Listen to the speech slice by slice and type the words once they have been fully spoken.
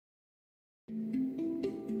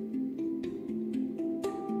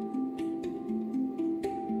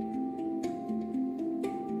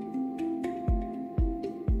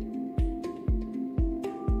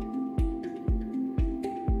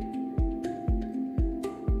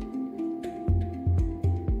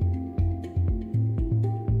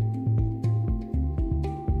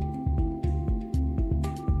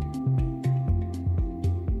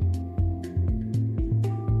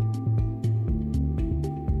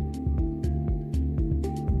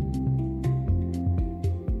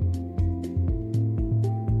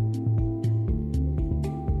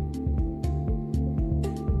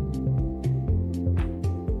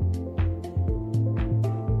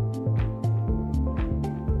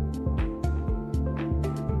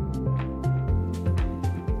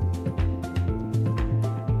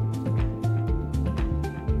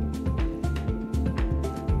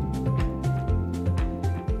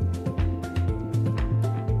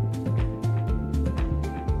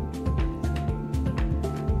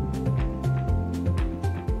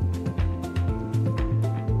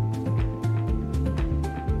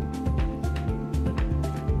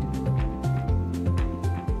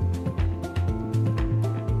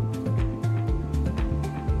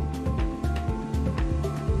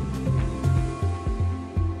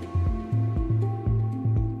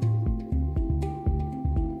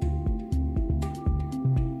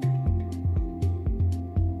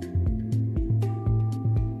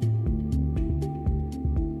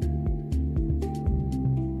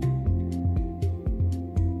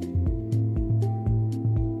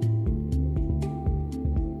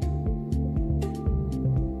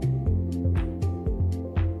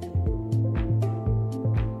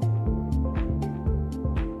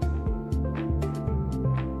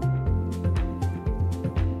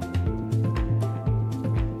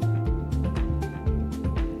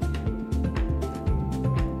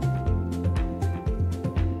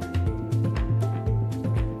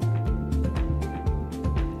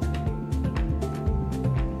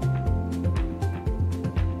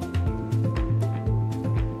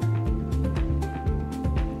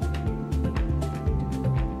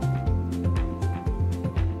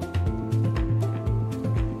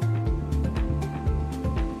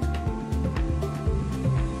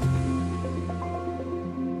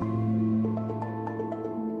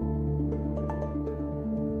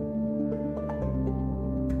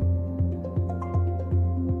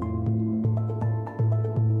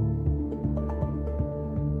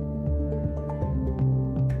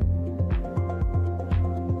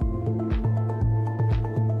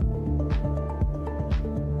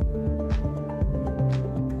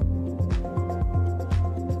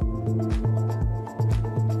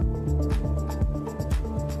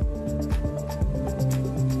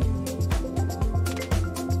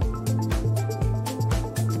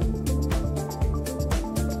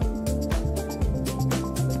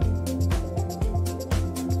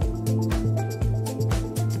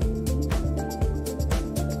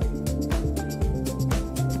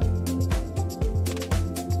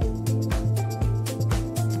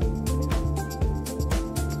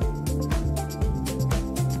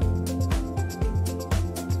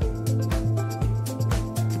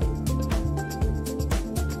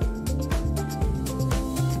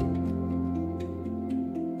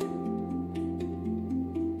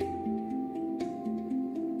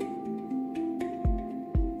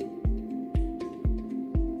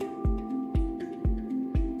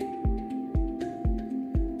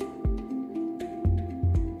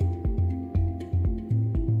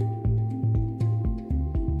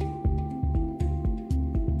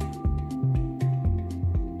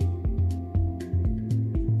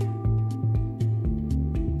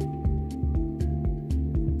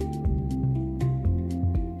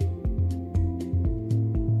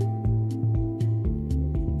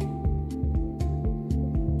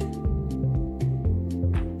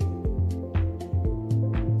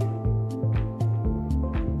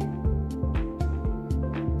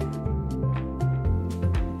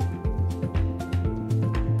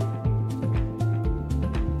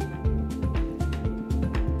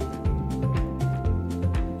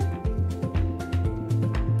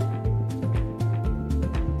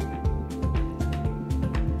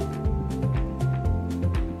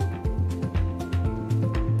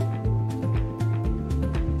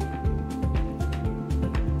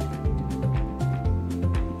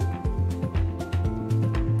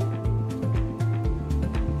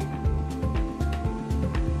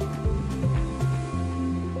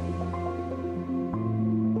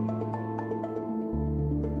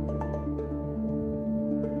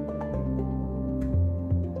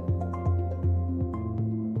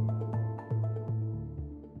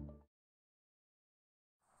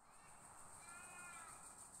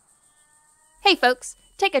Hey folks,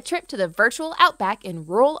 take a trip to the virtual outback in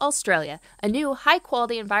rural Australia, a new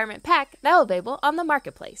high-quality environment pack now available on the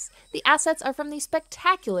marketplace. The assets are from the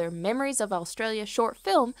spectacular Memories of Australia short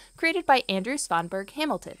film created by Andrew Svanberg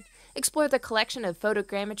Hamilton. Explore the collection of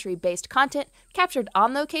photogrammetry-based content captured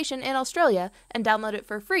on location in Australia and download it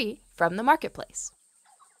for free from the marketplace.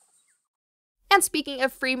 And speaking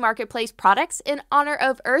of free marketplace products, in honor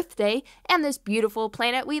of Earth Day and this beautiful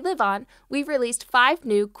planet we live on, we've released 5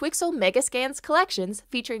 new Quixel Megascans collections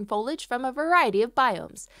featuring foliage from a variety of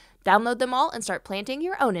biomes. Download them all and start planting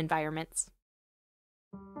your own environments.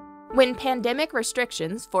 When pandemic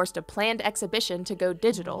restrictions forced a planned exhibition to go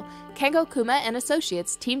digital, Kengo Kuma and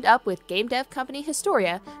Associates teamed up with game dev company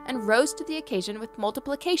Historia and rose to the occasion with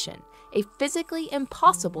Multiplication, a physically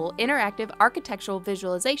impossible interactive architectural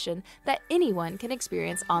visualization that anyone can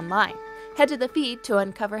experience online. Head to the feed to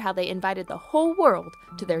uncover how they invited the whole world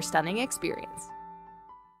to their stunning experience.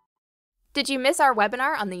 Did you miss our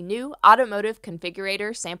webinar on the new Automotive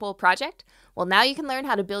Configurator sample project? Well, now you can learn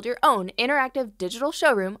how to build your own interactive digital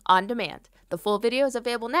showroom on demand. The full video is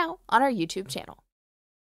available now on our YouTube channel.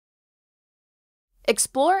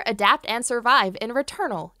 Explore, adapt, and survive in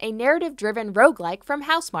Returnal, a narrative-driven roguelike from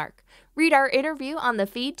Housemarque. Read our interview on the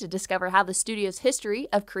feed to discover how the studio's history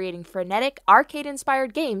of creating frenetic,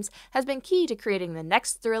 arcade-inspired games has been key to creating the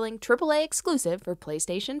next thrilling AAA exclusive for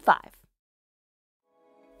PlayStation 5.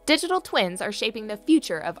 Digital twins are shaping the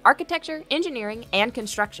future of architecture, engineering, and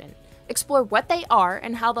construction. Explore what they are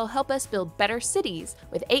and how they'll help us build better cities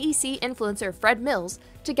with AEC influencer Fred Mills,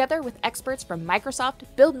 together with experts from Microsoft,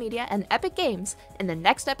 Build Media, and Epic Games in the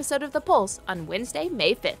next episode of The Pulse on Wednesday,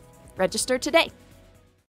 May 5th. Register today.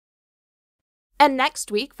 And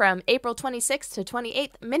next week, from April 26th to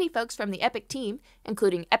 28th, many folks from the Epic team,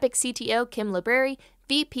 including Epic CTO Kim Library,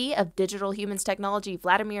 VP of Digital Humans Technology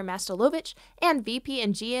Vladimir Mastalovich, and VP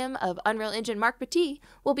and GM of Unreal Engine Mark Petit,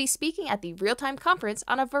 will be speaking at the Real-Time Conference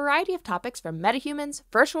on a variety of topics from MetaHumans,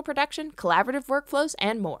 virtual production, collaborative workflows,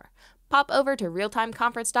 and more. Pop over to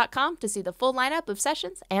realtimeconference.com to see the full lineup of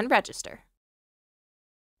sessions and register.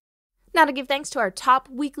 Now to give thanks to our top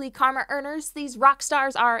weekly karma earners, these rock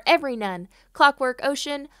stars are Every Nun, Clockwork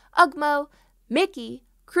Ocean, Ugmo, Mickey,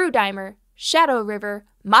 Crew Dimer, Shadow River,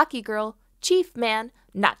 Maki Girl, Chief Man,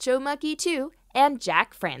 Nacho Monkey 2, and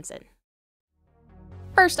Jack Franzen.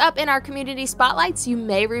 First up in our community spotlights, you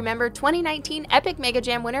may remember 2019 Epic Mega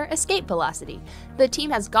Jam winner Escape Velocity. The team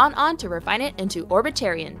has gone on to refine it into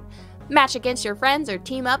Orbitarian. Match against your friends or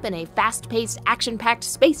team up in a fast-paced, action-packed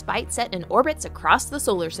space fight set in orbits across the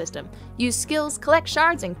solar system. Use skills, collect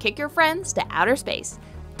shards, and kick your friends to outer space.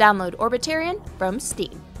 Download Orbitarian from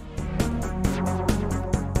Steam.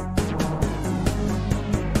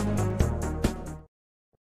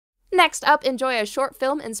 Next up, enjoy a short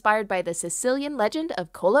film inspired by the Sicilian legend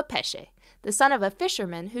of Colapesce, the son of a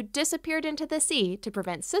fisherman who disappeared into the sea to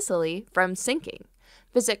prevent Sicily from sinking.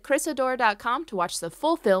 Visit chrisador.com to watch the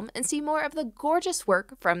full film and see more of the gorgeous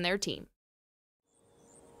work from their team.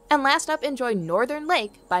 And last up, enjoy Northern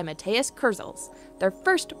Lake by Matthias Kurzels, their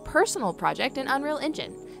first personal project in Unreal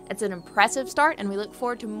Engine. It's an impressive start, and we look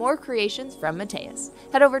forward to more creations from Matthias.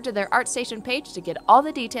 Head over to their ArtStation page to get all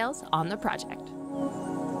the details on the project.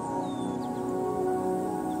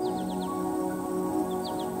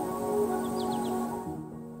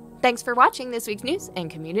 Thanks for watching this week's news and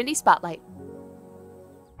Community Spotlight.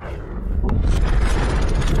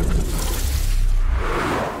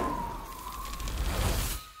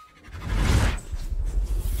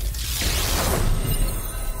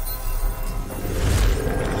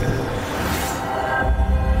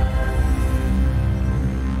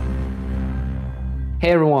 Hey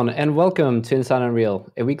everyone, and welcome to Inside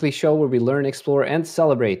Unreal, a weekly show where we learn, explore, and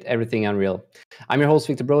celebrate everything Unreal. I'm your host,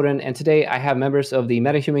 Victor Broden, and today I have members of the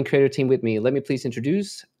MetaHuman Creator team with me. Let me please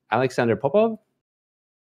introduce Alexander Popov.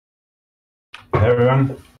 Hey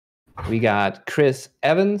everyone. We got Chris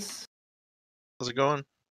Evans. How's it going?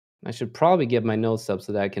 I should probably get my notes up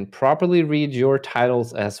so that I can properly read your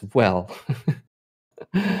titles as well.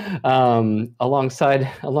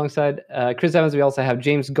 Alongside Chris Evans, we also have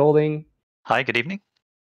James Golding. Hi, good evening.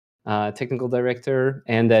 Technical director,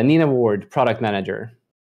 and Nina Ward, product manager.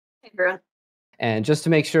 Hey, everyone. And just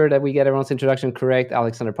to make sure that we get everyone's introduction correct,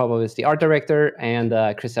 Alexander Popov is the art director, and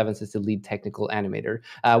Chris Evans is the lead technical animator.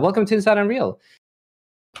 Welcome to Inside Unreal.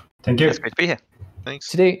 Thank you. It's great to be here. Thanks.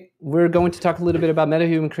 Today, we're going to talk a little bit about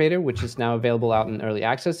MetaHuman Creator, which is now available out in early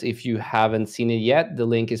access. If you haven't seen it yet, the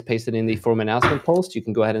link is pasted in the forum announcement post. You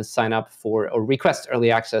can go ahead and sign up for or request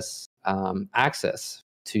early access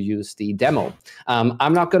to use the demo.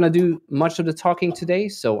 I'm not going to do much of the talking today,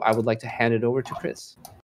 so I would like to hand it over to Chris.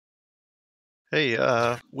 Hey,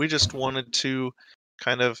 we just wanted to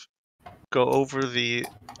kind of go over the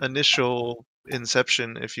initial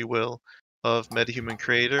inception, if you will, of MetaHuman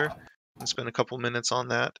Creator and spend a couple minutes on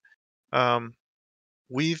that. Um,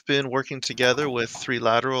 we've been working together with Three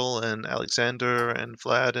Lateral and Alexander and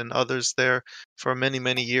Vlad and others there for many,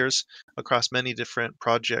 many years across many different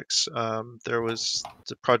projects. There was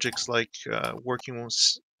the projects like working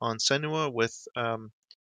on Senua with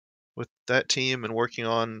that team and working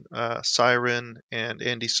on Siren and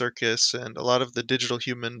Andy Serkis and a lot of the digital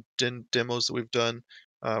human demos that we've done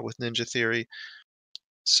with Ninja Theory.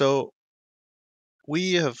 So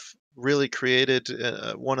we have really created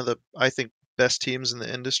one of the, I think, best teams in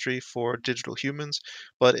the industry for digital humans,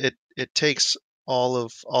 but it takes all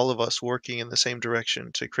of us working in the same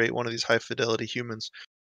direction to create one of these high fidelity humans.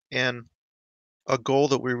 And a goal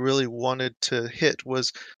that we really wanted to hit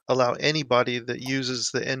was allow anybody that uses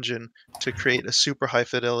the engine to create a super high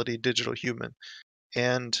fidelity digital human.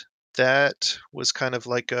 And that was kind of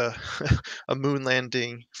like a a moon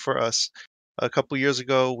landing for us. A couple years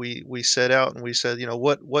ago, we set out and we said,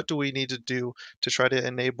 what do we need to do to try to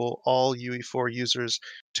enable all UE4 users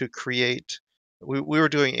to create? We were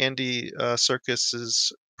doing Andy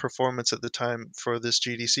Serkis's performance at the time for this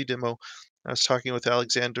GDC demo. I was talking with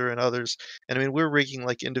Alexander and others, and I mean, we're rigging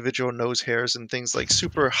like individual nose hairs and things like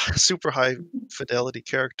super super high fidelity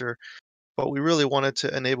character, but we really wanted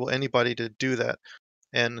to enable anybody to do that.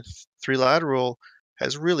 And Three Lateral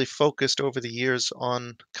has really focused over the years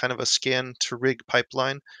on kind of a scan to rig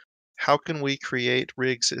pipeline. How can we create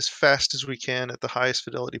rigs as fast as we can at the highest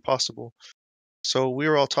fidelity possible? So we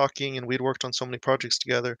were all talking and we'd worked on so many projects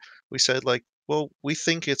together. We said like, well, we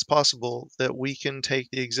think it's possible that we can take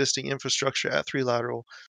the existing infrastructure at Three Lateral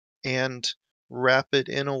and wrap it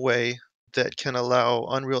in a way that can allow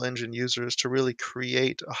Unreal Engine users to really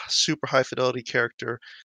create a super high fidelity character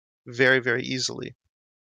very, very easily.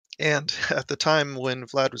 And at the time when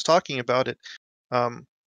Vlad was talking about it, um,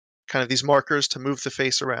 kind of these markers to move the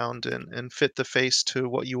face around and fit the face to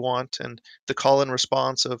what you want, and the call and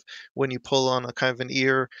response of when you pull on a kind of an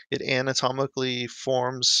ear, it anatomically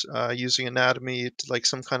forms using anatomy to like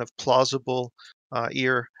some kind of plausible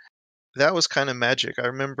ear. That was kind of magic. I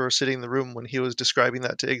remember sitting in the room when he was describing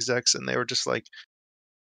that to execs, and they were just like,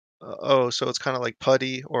 oh, so it's kind of like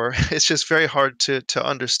putty, or it's just very hard to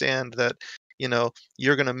understand that,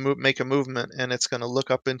 you're going to make a movement and it's going to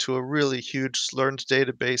look up into a really huge learned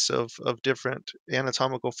database of different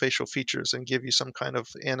anatomical facial features and give you some kind of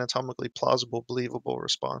anatomically plausible, believable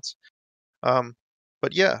response. Um,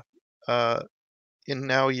 but yeah, uh, in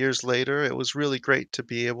now years later, it was really great to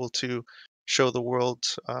be able to show the world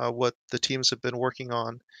what the teams have been working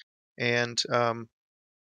on. And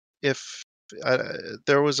if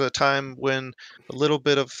there was a time when a little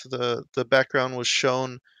bit of the background was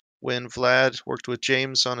shown when Vlad worked with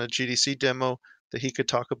James on a GDC demo that he could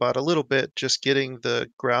talk about a little bit, just getting the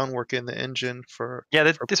groundwork in the engine for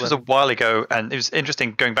Yeah, for this was a blending. while ago, and it was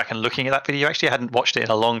interesting going back and looking at that video. Actually, I hadn't watched it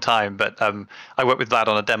in a long time, but I worked with Vlad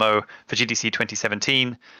on a demo for GDC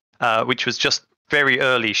 2017, which was just very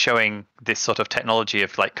early, showing this sort of technology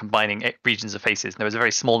of like combining regions of faces. And there was a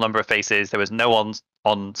very small number of faces. There was no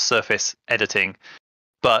on surface editing,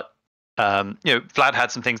 but Vlad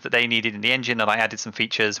had some things that they needed in the engine, and I added some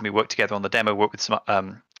features, and we worked together on the demo. Worked with some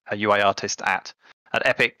a UI artist at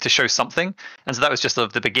Epic to show something. And so that was just sort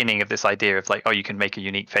of the beginning of this idea of like, oh, you can make a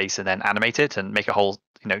unique face and then animate it and make a whole,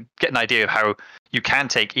 get an idea of how you can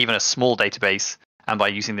take even a small database, and by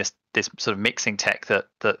using this sort of mixing tech that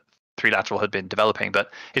Three Lateral had been developing.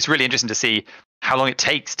 But it's really interesting to see how long it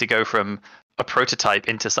takes to go from a prototype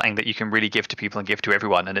into something that you can really give to people and give to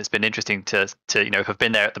everyone. And it's been interesting to have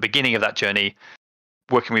been there at the beginning of that journey,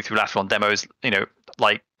 working with Three Lateral on demos,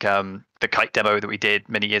 like the kite demo that we did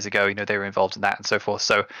many years ago. They were involved in that and so forth.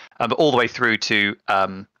 So all the way through to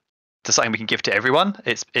something we can give to everyone.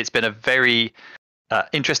 It's been a very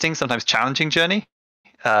interesting, sometimes challenging journey.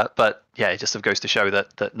 But yeah, it just sort of goes to show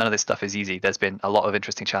that none of this stuff is easy. There's been a lot of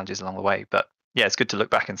interesting challenges along the way. But yeah, it's good to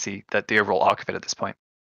look back and see that the overall arc of it at this point.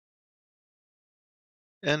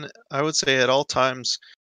 And I would say at all times,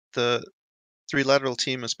 the Three Lateral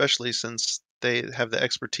team, especially since they have the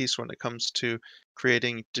expertise when it comes to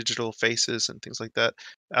creating digital faces and things like that.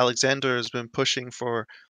 Alexander has been pushing for,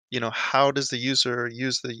 how does the user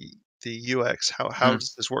use the UX? How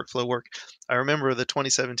does this workflow work? I remember the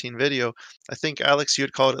 2017 video. I think Alex, you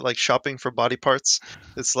had called it like shopping for body parts.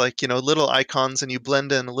 It's like, little icons and you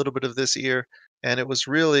blend in a little bit of this ear. And it was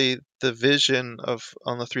really the vision of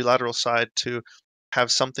on the Three Lateral side to have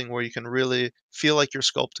something where you can really feel like you're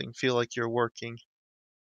sculpting, feel like you're working.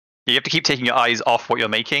 You have to keep taking your eyes off what you're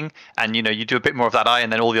making, and you do a bit more of that eye,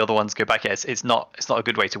 and then all the other ones go back. Yeah, it's not a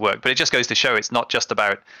good way to work. But it just goes to show it's not just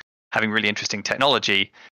about having really interesting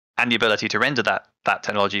technology and the ability to render that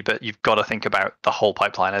technology, but you've got to think about the whole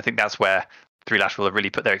pipeline. I think that's where Three Lateral have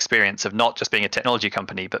really put their experience of not just being a technology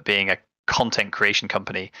company, but being a content creation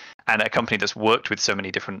company and a company that's worked with so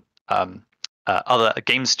many different other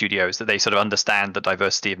game studios, that they sort of understand the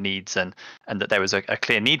diversity of needs and that there was a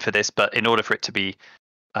clear need for this. But in order for it to be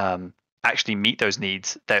actually meet those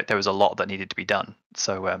needs, there was a lot that needed to be done.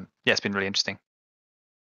 So yeah, it's been really interesting.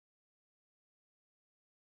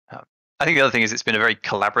 I think the other thing is it's been a very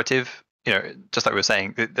collaborative, just like we were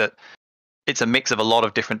saying, that it's a mix of a lot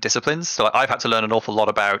of different disciplines. So I've had to learn an awful lot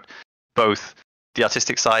about both the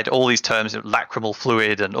artistic side, all these terms, lacrimal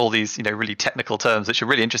fluid, and all these, really technical terms, which are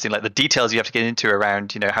really interesting. Like the details you have to get into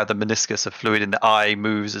around, how the meniscus of fluid in the eye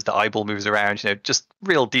moves as the eyeball moves around, just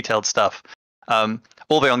real detailed stuff.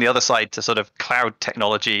 All the way on the other side to sort of cloud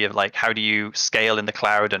technology of like, how do you scale in the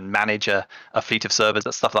cloud and manage a fleet of servers?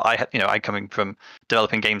 That's stuff that I coming from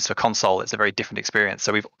developing games for console, it's a very different experience.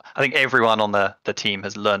 So I think everyone on the team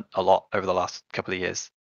has learned a lot over the last couple of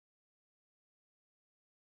years.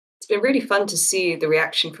 It's been really fun to see the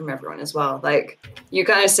reaction from everyone as well. Like, you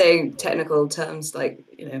kind of say technical terms like,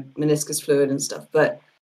 meniscus fluid and stuff, but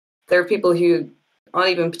there are people who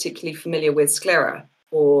aren't even particularly familiar with sclera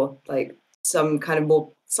or like some kind of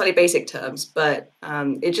more slightly basic terms, but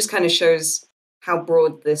it just kind of shows how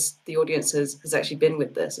broad the audience has actually been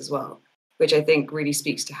with this as well, which I think really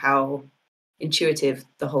speaks to how intuitive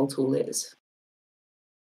the whole tool is.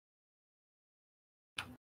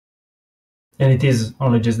 And it is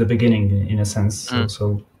only just the beginning, in a sense.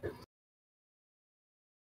 So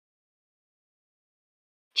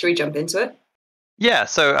should we jump into it? Yeah.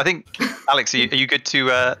 So I think, Alex, are you good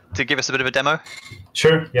to give us a bit of a demo?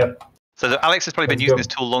 Sure. Yeah. So Alex has probably been using this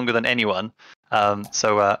tool longer than anyone.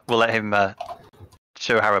 So we'll let him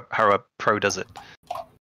show how a pro does it.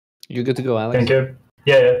 You're good to go, Alex. Thank you.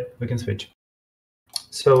 Yeah, we can switch.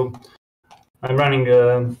 So I'm running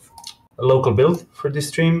a local build for this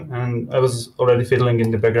stream, and I was already fiddling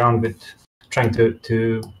in the background with trying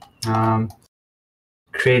to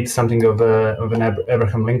create something of an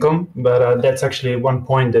Abraham Lincoln. But that's actually one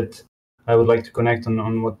point that I would like to connect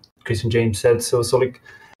on what Chris and James said. So like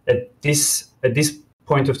at this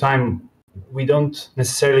point of time, we don't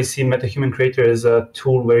necessarily see MetaHuman Creator as a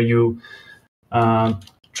tool where you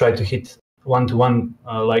try to hit one-to-one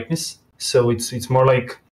likeness. So it's more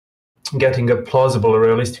like getting a plausible,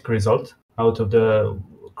 realistic result out of the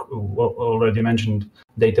already mentioned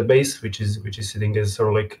database, which is sitting as sort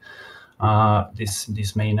of like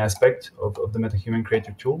this main aspect of the MetaHuman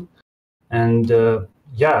Creator tool. And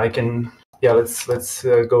let's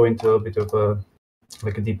go into a bit of a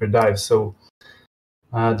deeper dive. So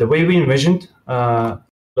the way we envisioned,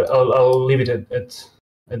 I'll leave it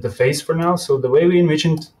at the face for now. So the way we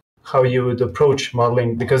envisioned how you would approach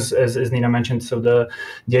modeling, because as Nina mentioned, so the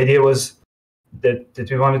idea was that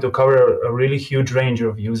we wanted to cover a really huge range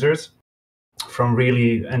of users, from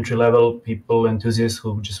really entry-level people, enthusiasts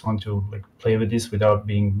who just want to play with this without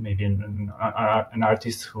being maybe an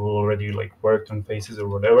artist who already worked on faces or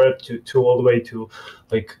whatever, to all the way to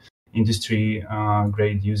industry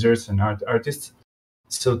grade users and artists.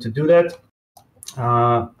 So to do that,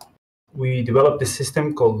 we developed this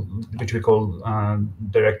system which we call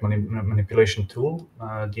direct manipulation tool,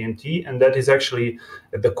 DMT, and that is actually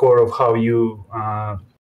at the core of how you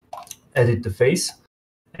edit the face.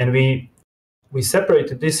 And we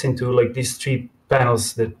separated this into these three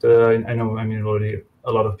panels that I know. I mean, already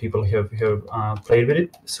a lot of people have played with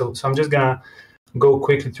it. So I'm just gonna go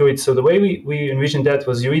quickly through it. So the way we envisioned that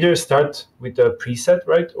was you either start with a preset,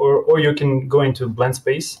 right, or you can go into blend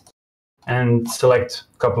space and select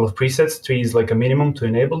a couple of presets. 3 is a minimum to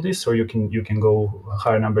enable this, or you can go a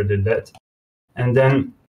higher number than that. And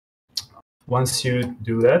then once you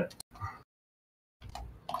do that,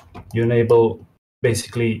 you enable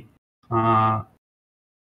basically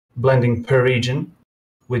blending per region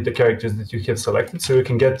with the characters that you have selected. So you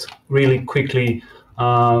can get really quickly,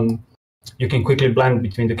 you can quickly blend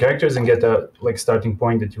between the characters and get a starting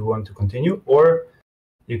point that you want to continue, or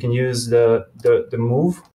you can use the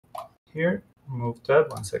move here. Move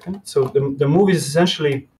tab, 1 second. So the move is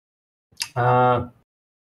essentially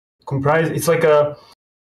comprised. It's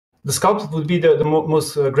the sculpt would be the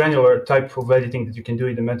most granular type of editing that you can do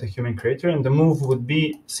in the MetaHuman Creator, and the move would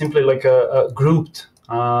be simply a grouped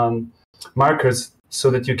markers,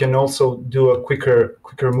 so that you can also do a quicker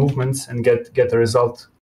movements and get a result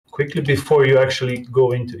quickly before you actually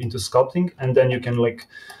go into sculpting, and then you can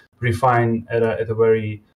refine at a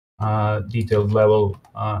very detailed level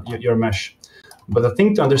your mesh. But the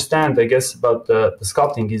thing to understand, I guess, about the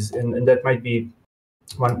sculpting is, and that might be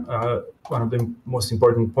one of the most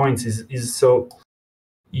important points, is so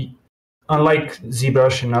unlike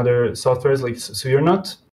ZBrush and other softwares, like so you're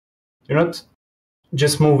not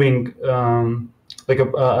just moving like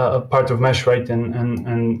a part of mesh, right? And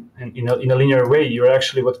in a linear way, you're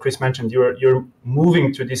actually, what Chris mentioned, you're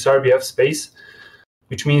moving to this RBF space,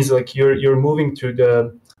 which means like you're moving to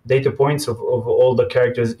the data points of all the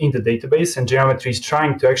characters in the database, and geometry is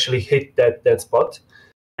trying to actually hit that spot.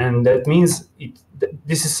 And that means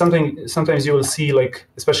this is something sometimes you will see, like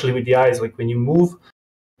especially with the eyes, like when you move,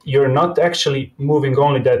 you're not actually moving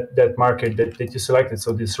only that marker that you selected.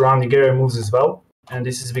 So the surrounding area moves as well, and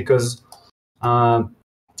this is because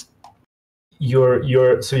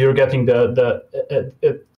you're getting at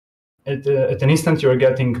an instant you're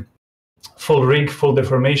getting full rig, full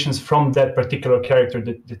deformations from that particular character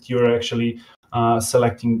that you're actually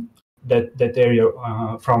selecting that area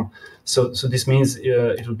from. So this means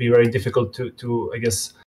it will be very difficult to I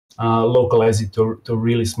guess localize it to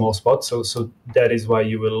really small spots. So that is why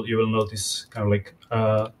you will notice kind of like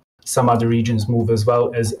some other regions move as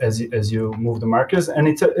well as you move the markers. And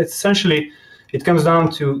it's essentially, it comes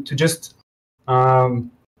down to just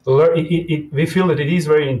we feel that it is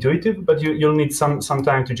very intuitive, but you'll need some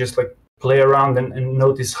time to just like play around and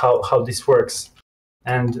notice how this works.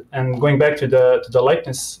 And going back to the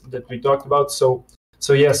likeness that we talked about, so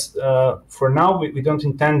yes, for now we don't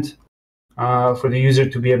intend for the user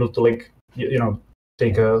to be able to like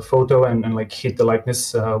take a photo and like hit the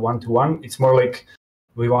likeness one-to-one. It's more like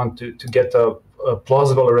we want to get a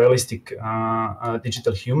plausible or realistic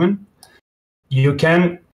digital human. You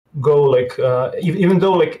can go like even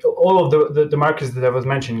though like all of the markers that I was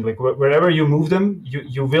mentioning, like wherever you move them,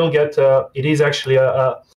 you will get it is actually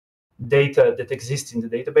a data that exists in the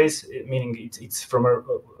database, meaning it's from a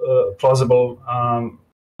plausible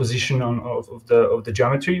position of the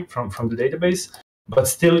geometry from the database. But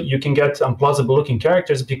still, you can get unplausible looking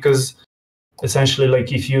characters because essentially,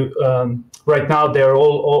 like if you right now they're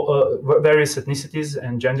all various ethnicities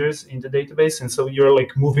and genders in the database, and so you're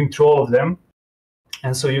like moving through all of them.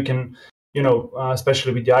 And so you can,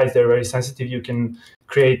 especially with the eyes, they're very sensitive. You can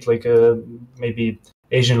create like maybe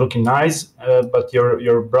Asian-looking eyes, but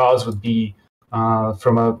your brows would be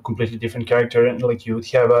from a completely different character, and like you would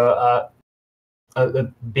have a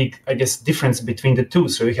big, I guess, difference between the two.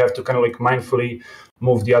 So you have to kind of like mindfully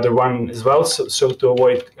move the other one as well, so to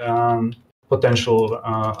avoid potential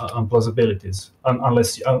unplausibilities,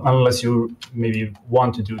 unless you maybe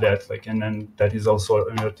want to do that, like, and then that is also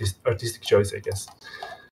an artistic choice, I guess.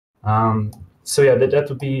 So yeah, that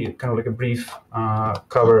would be kind of like a brief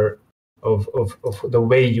cover of the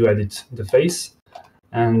way you edit the face.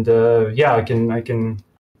 And yeah, I can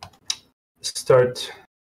start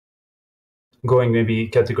going maybe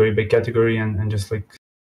category by category and just like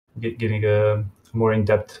getting a more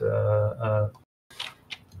in-depth.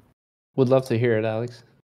 Would love to hear it, Alex.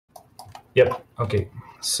 Yep. Okay.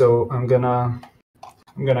 So I'm gonna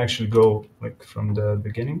actually go like from the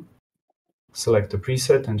beginning, select the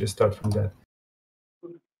preset, and just start from that.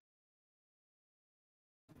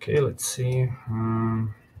 Okay. Let's see.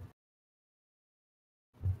 I'm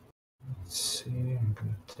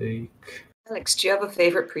gonna take. Alex, do you have a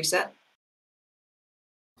favorite preset?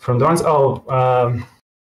 From the ones,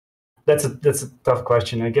 that's a tough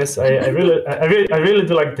question. I guess I really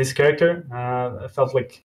do like this character. I felt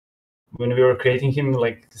like when we were creating him,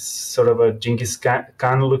 like sort of a Genghis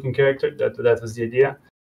Khan looking character. That was the idea.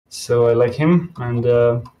 So I like him, and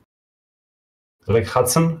I like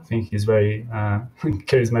Hudson. I think he's very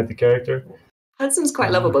charismatic character. Hudson's quite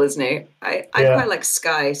lovable, isn't he? I quite like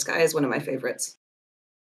Sky. Sky is one of my favorites.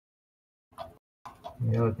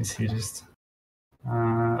 Yeah, let me see just.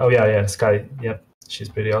 Oh yeah, Sky. Yep, she's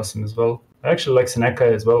pretty awesome as well. I actually like Seneca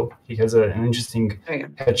as well. He has an interesting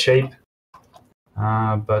head shape.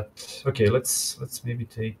 But okay, let's maybe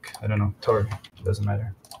take, I don't know, Thor. Doesn't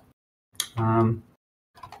matter.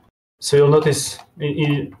 So you'll notice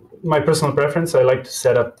in my personal preference, I like to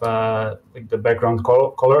set up like the background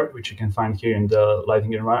color, which you can find here in the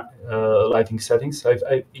lighting settings.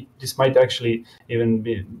 This might actually even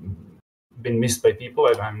been missed by people.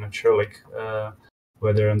 I'm not sure like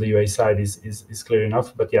whether on the UI side is clear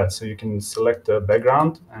enough, but yeah, so you can select the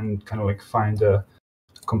background and kind of like find a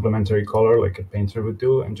complementary color like a painter would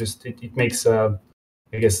do, and just it makes I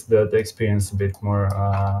guess the experience a bit more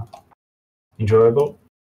enjoyable.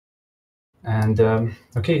 And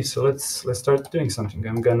okay, so let's start doing something.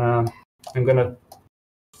 I'm gonna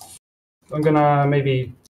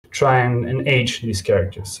maybe try and age these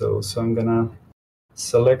characters. So I'm gonna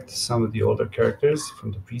select some of the older characters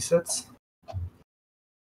from the presets.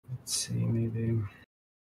 Let's see, maybe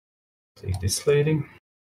take this lady.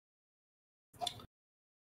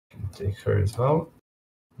 Can take her as well.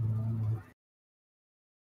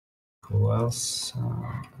 Who else?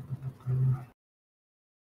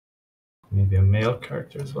 Maybe a male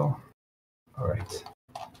character as well. All right.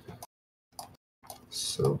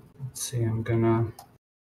 So let's see. I'm gonna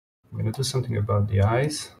do something about the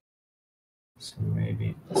eyes. So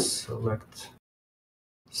maybe select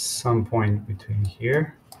some point between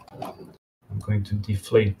here. I'm going to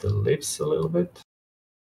deflate the lips a little bit.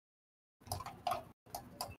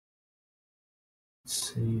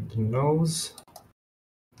 Let's see the nose.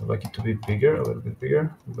 I'd like it to be bigger, a little bit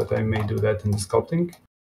bigger, but I may do that in the sculpting.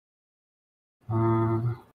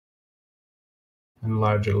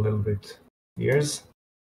 Enlarge a little bit ears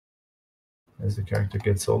as the character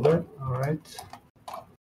gets older. All right.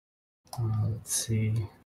 Let's see.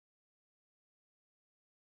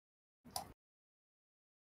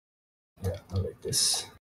 Yeah, I like this.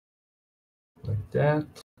 Like that.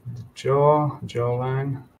 The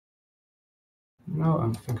jawline. No,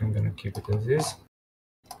 I think I'm gonna keep it as is.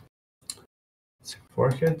 Let's see,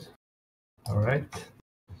 forehead. All right.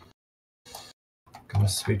 Gonna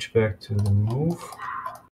switch back to the move.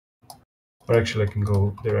 Or actually, I can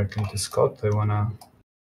go directly to sculpt. I wanna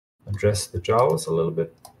address the jaws a little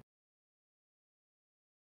bit.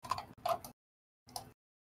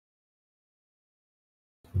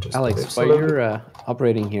 Just Alex, while you're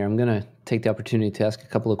operating here, I'm going to take the opportunity to ask a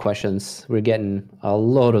couple of questions. We're getting a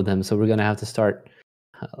load of them, so we're going to have to start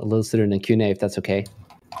a little sooner in the Q&A, if that's okay.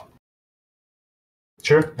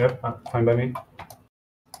 Sure, yep, fine by me.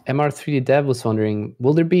 MR3D Dev was wondering,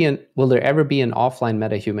 will there ever be an offline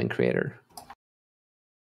MetaHuman Creator?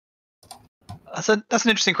 That's an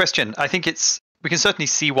interesting question. I think we can certainly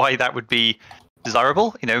see why that would be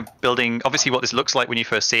desirable. Building, obviously what this looks like when you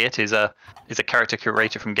first see it is a character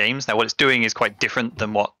creator from games. Now what it's doing is quite different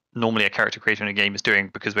than what normally a character creator in a game is doing,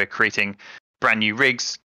 because we're creating brand new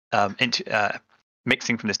rigs,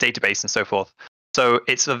 mixing from this database and so forth. So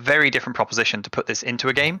it's a very different proposition to put this into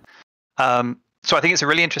a game. So I think it's a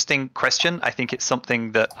really interesting question. I think it's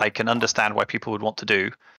something that I can understand why people would want to do.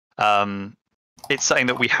 It's something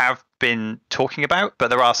that we have been talking about, but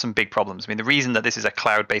there are some big problems. I mean, the reason that this is a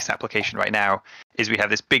cloud-based application right now is we have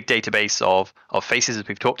this big database of faces, as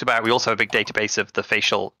we've talked about. We also have a big database of the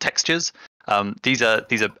facial textures. Those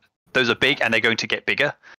are big, and they're going to get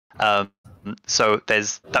bigger. So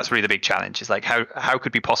that's really the big challenge. Is like how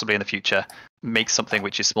could we possibly in the future make something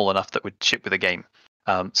which is small enough that would ship with a game?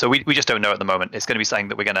 So we just don't know at the moment. It's going to be something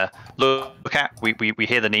that we're going to look at. We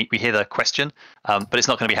hear the need, we hear the question, but it's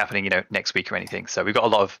not going to be happening, next week or anything. So we've got a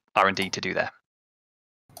lot of R&D to do there.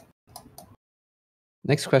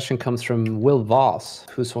 Next question comes from Will Voss,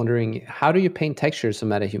 who's wondering, how do you paint textures on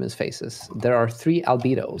MetaHuman's faces? There are 3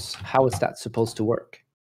 albedos. How is that supposed to work?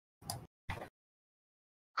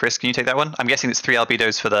 Chris, can you take that one? I'm guessing it's 3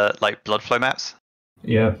 albedos for the blood flow maps.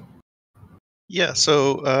 Yeah. Yeah,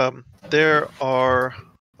 so there are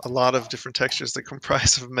a lot of different textures that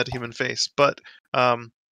comprise of a MetaHuman face, but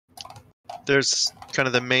there's kind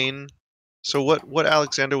of the main. So what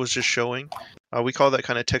Alexander was just showing, we call that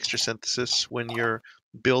kind of texture synthesis when you're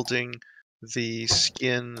building the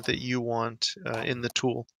skin that you want in the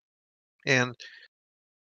tool. And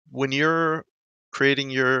when you're creating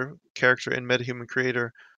your character in MetaHuman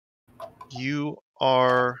Creator,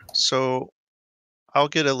 I'll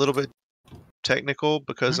get a little bit technical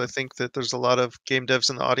because I think that there's a lot of game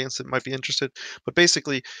devs in the audience that might be interested. But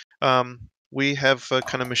basically, we have a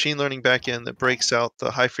kind of machine learning backend that breaks out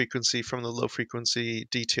the high frequency from the low frequency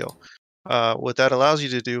detail. What that allows you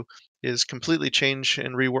to do is completely change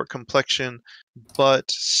and rework complexion, but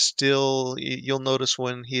still you'll notice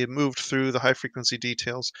when he had moved through the high frequency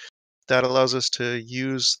details, that allows us to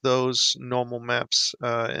use those normal maps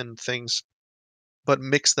and things, but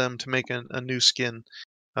mix them to make a new skin.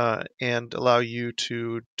 And allow you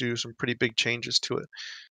to do some pretty big changes to it.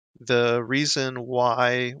 The reason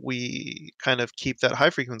why we kind of keep that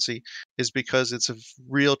high frequency is because it's a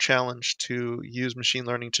real challenge to use machine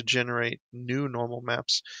learning to generate new normal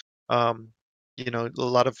maps. A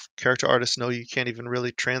lot of character artists know you can't even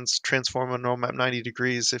really transform a normal map 90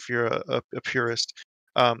 degrees if you're a purist.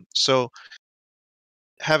 So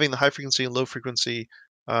having the high frequency and low frequency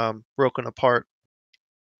broken apart,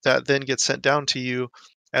 that then gets sent down to you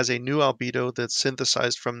as a new albedo that's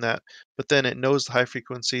synthesized from that, but then it knows the high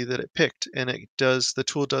frequency that it picked, and the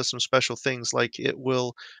tool does some special things, like it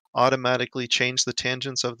will automatically change the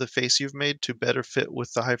tangents of the face you've made to better fit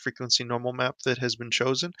with the high frequency normal map that has been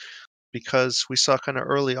chosen. because we saw kind of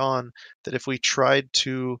early on that if we tried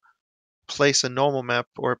to place a normal map,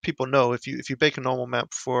 or people know if you bake a normal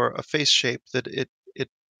map for a face shape that it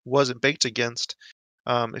wasn't baked against,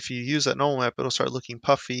 if you use that normal map, it'll start looking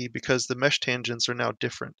puffy because the mesh tangents are now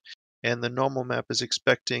different, and the normal map is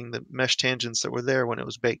expecting the mesh tangents that were there when it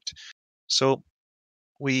was baked. So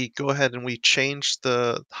we go ahead and we change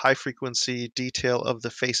the high frequency detail of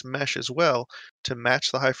the face mesh as well to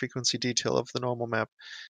match the high frequency detail of the normal map.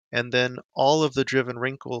 And then all of the driven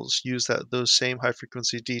wrinkles use those same high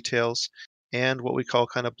frequency details and what we call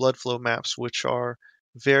kind of blood flow maps, which are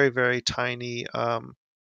very, very tiny, kind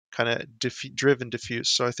of driven diffuse.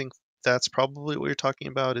 So I think that's probably what you're talking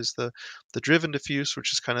about, is the driven diffuse,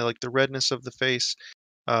 which is kind of like the redness of the face.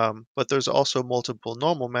 But there's also multiple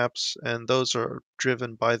normal maps, and those are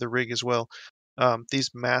driven by the rig as well.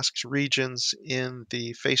 These masked regions in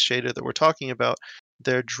the face shader that we're talking about,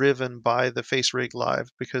 they're driven by the face rig live,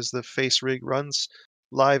 because the face rig runs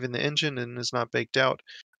live in the engine and is not baked out.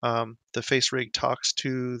 The face rig talks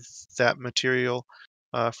to that material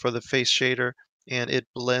for the face shader, and it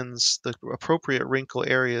blends the appropriate wrinkle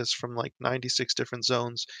areas from like 96 different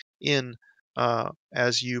zones in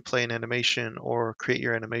as you play an animation or create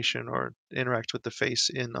your animation or interact with the face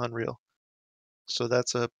in Unreal. So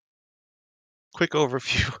that's a quick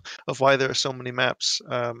overview of why there are so many maps.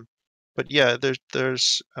 But yeah,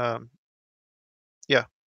 there's yeah,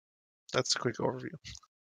 that's a quick overview.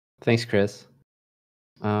 Thanks, Chris.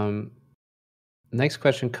 Next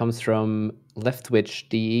question comes from Leftwich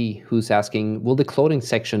DE, who's asking, will the clothing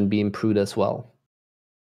section be improved as well?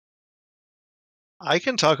 I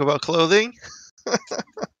can talk about clothing.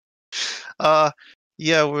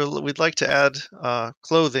 Yeah, we'd like to add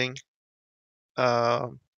clothing.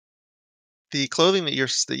 The clothing that you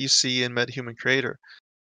see in MetaHuman Creator.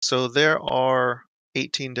 So there are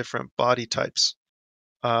 18 different body types,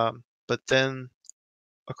 but then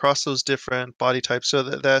across those different body types, so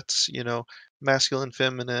that's masculine,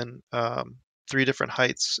 feminine, 3 different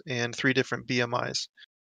heights and 3 different BMIs,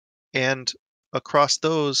 and across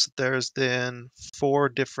those there's then 4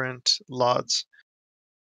 different LODs.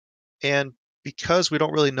 And because we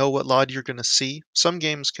don't really know what LOD you're going to see, some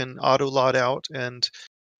games can auto LOD out and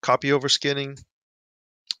copy over skinning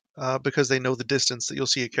because they know the distance that you'll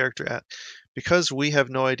see a character at. Because we have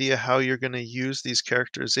no idea how you're going to use these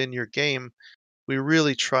characters in your game, we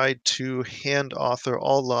really tried to hand author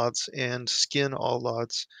all LODs and skin all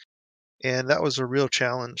LODs, and that was a real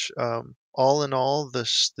challenge. All in all,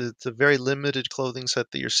 the very limited clothing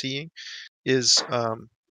set that you're seeing is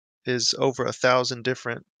over 1,000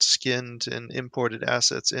 different skinned and imported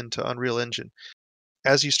assets into Unreal Engine.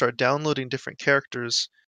 As you start downloading different characters,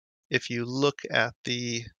 if you look at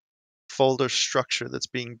the folder structure that's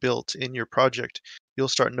being built in your project, you'll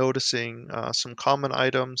start noticing some common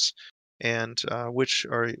items, and which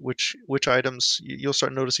items you'll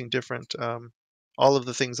start noticing different. All of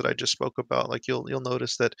the things that I just spoke about, like you'll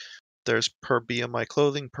notice that there's per BMI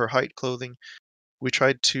clothing, per height clothing. We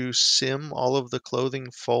tried to sim all of the clothing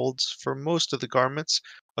folds for most of the garments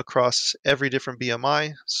across every different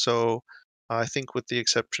BMI. So I think with the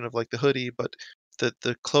exception of like the hoodie, but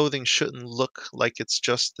the clothing shouldn't look like it's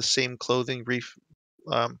just the same clothing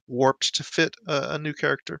warped to fit a new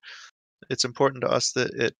character. It's important to us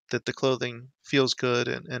that the clothing feels good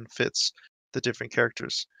and fits the different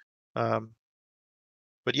characters.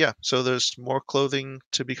 But yeah, so there's more clothing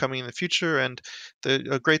to be coming in the future, and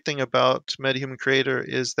a great thing about MetaHuman Creator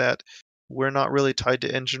is that we're not really tied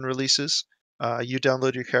to engine releases. You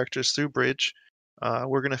download your characters through Bridge.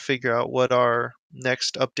 We're going to figure out what our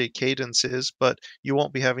next update cadence is, but you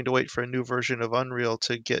won't be having to wait for a new version of Unreal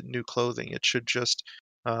to get new clothing. It should just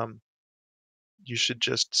you should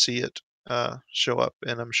just see it show up,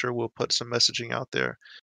 and I'm sure we'll put some messaging out there.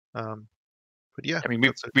 But yeah, I mean,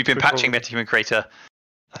 we've been patching MetaHuman Creator,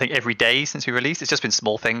 I think, every day since we released. It's just been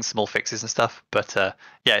small things, small fixes and stuff. But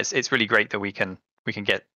yeah, it's really great that we can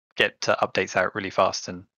get updates out really fast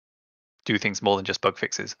and do things more than just bug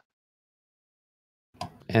fixes.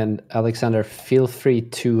 And Alexander, feel free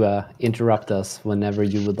to interrupt us whenever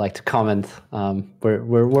you would like to comment.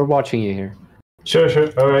 We're watching you here. Sure.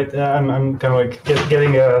 All right. I'm kind of like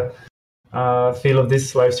getting a feel of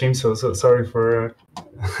this live stream, so sorry for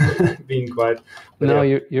being quiet. But no,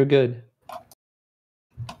 yeah. you're good.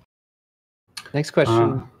 Next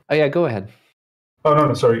question. Oh yeah, go ahead. Oh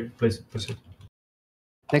no, sorry. Please proceed.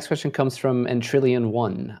 Next question comes from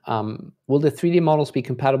Entrillion1. Will the 3D models be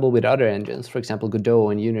compatible with other engines, for example, Godot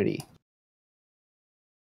and Unity?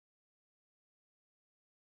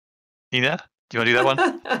 Nina, do you want to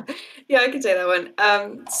do that one? Yeah, I can take that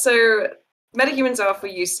one. So MetaHumans are for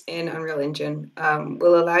use in Unreal Engine.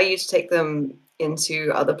 Will allow you to take them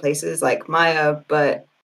into other places like Maya, but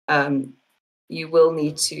you will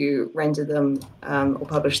need to render them or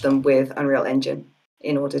publish them with Unreal Engine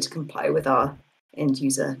in order to comply with our end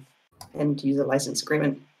user license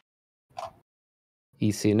agreement.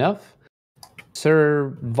 Easy enough.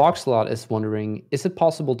 Sir Voxlot is wondering, is it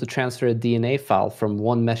possible to transfer a DNA file from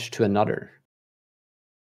one mesh to another?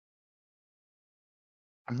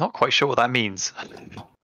 I'm not quite sure what that means.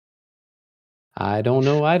 I don't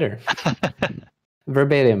know either.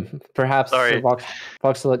 Verbatim. Perhaps Sorry.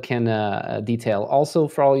 Voxlot can detail. Also,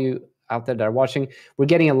 for all you out there that are watching, we're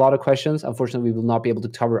getting a lot of questions. Unfortunately, we will not be able to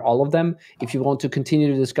cover all of them. If you want to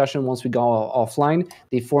continue the discussion once we go offline,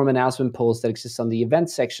 the forum announcement post that exists on the event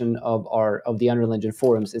section of the Unreal Engine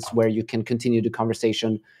forums is where you can continue the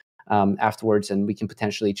conversation afterwards, and we can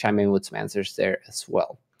potentially chime in with some answers there as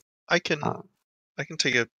well. I can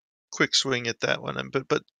take a quick swing at that one,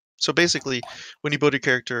 but so basically, when you build your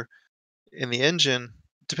character in the engine,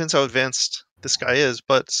 it depends how advanced this guy is,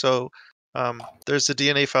 but so there's a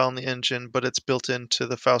DNA file in the engine, but it's built into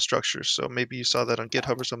the file structure. So maybe you saw that on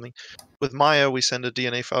GitHub or something. With Maya, we send a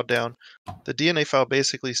DNA file down. The DNA file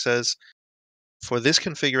basically says, for this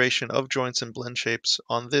configuration of joints and blend shapes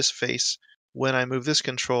on this face, when I move this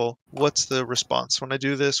control, what's the response? When I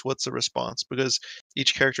do this, what's the response? Because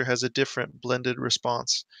each character has a different blended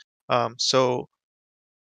response. So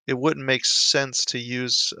it wouldn't make sense to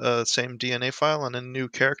use same DNA file on a new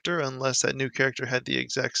character unless that new character had the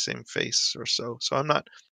exact same face or so. So I'm not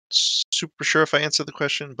super sure if I answered the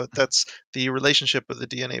question, but that's the relationship of the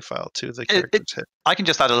DNA file to the character's head. I can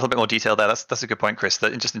just add a little bit more detail there. That's a good point, Chris,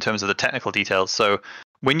 that just in terms of the technical details. So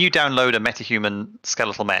when you download a MetaHuman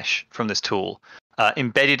skeletal mesh from this tool,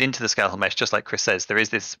 embedded into the skeletal mesh, just like Chris says, there is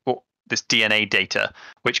this DNA data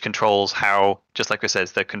which controls how, just like Chris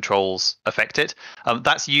says, the controls affect it.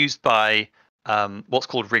 That's used by what's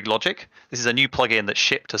called Rig Logic. This is a new plugin that's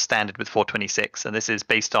shipped as standard with 426, and this is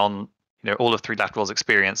based on all of 3Lateral's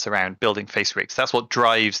experience around building face rigs. That's what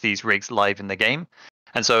drives these rigs live in the game.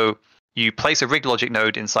 And so you place a Rig Logic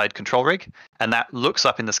node inside Control Rig, and that looks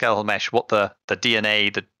up in the skeletal mesh what the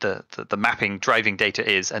DNA, the mapping driving data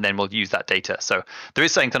is, and then we'll use that data. So there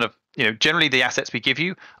is saying kind of, generally the assets we give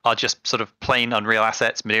you are just sort of plain Unreal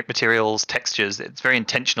assets, materials, textures. It's very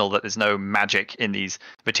intentional that there's no magic in these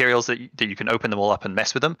materials, that you can open them all up and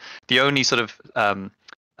mess with them. The only sort of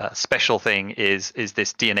special thing is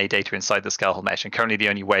this DNA data inside the skeletal mesh, and currently the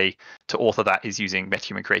only way to author that is using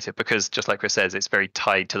MetaHuman Creator, because just like Chris says, it's very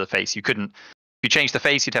tied to the face. If you change the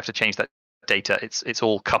face, you'd have to change that data. It's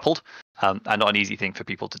all coupled, and not an easy thing for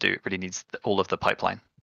people to do. It really needs all of the pipeline.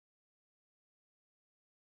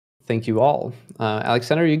 Thank you all.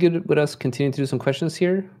 Alexander, are you good with us continuing to do some questions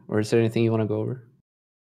here, or is there anything you want to go over?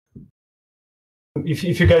 If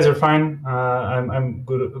you guys are fine, I'm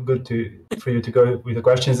good for you to go with the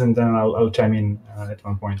questions, and then I'll chime in at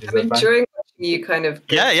one point. Is that fine? Enjoying watching you kind of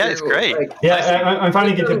it's great. I'm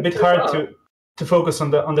finding it a bit hard to focus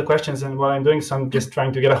on the questions and what I'm doing, so I'm just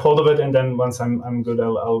trying to get a hold of it, and then once I'm good,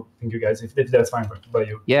 I'll thank you guys if that's fine by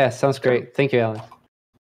you. Yeah, sounds great. Thank you, Alex.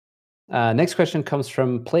 Next question comes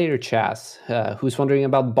from Player Chas, who's wondering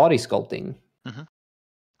about body sculpting. Mm-hmm.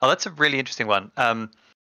 Oh, that's a really interesting one.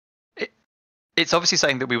 It's obviously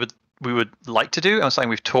something that we would like to do, and something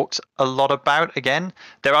we've talked a lot about. Again,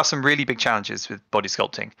 there are some really big challenges with body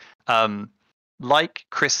sculpting. Like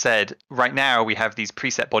Chris said, right now we have these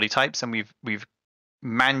preset body types, and we've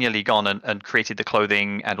manually gone and created the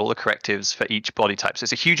clothing and all the correctives for each body type. So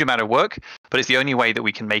it's a huge amount of work, but it's the only way that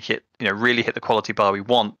we can make it, really hit the quality bar we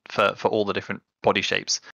want for all the different body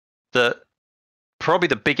shapes. Probably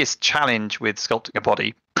the biggest challenge with sculpting a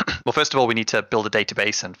body, well, first of all, we need to build a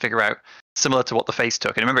database and figure out, similar to what the face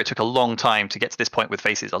took. And remember, it took a long time to get to this point with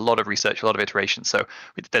faces, a lot of research, a lot of iteration. So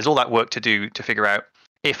there's all that work to do to figure out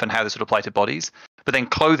if and how this would apply to bodies. But then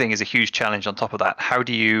clothing is a huge challenge on top of that. How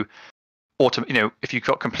do you if you've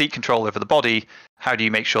got complete control over the body, how do you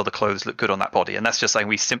make sure the clothes look good on that body? And that's just something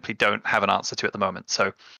we simply don't have an answer to at the moment.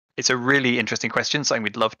 So it's a really interesting question, something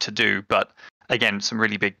we'd love to do, but again, some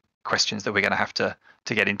really big questions that we're going to have to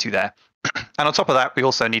get into there. And on top of that, we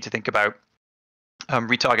also need to think about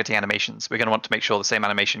retargeting animations. We're going to want to make sure the same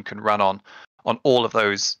animation can run on all of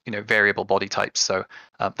those variable body types. So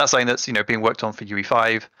that's something that's being worked on for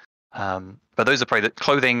UE5. But those are probably the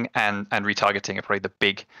clothing and retargeting are probably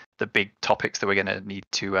the big topics that we're going to need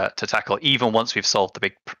to tackle, even once we've solved the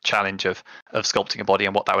big challenge of sculpting a body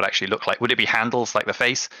and what that would actually look like. Would it be handles like the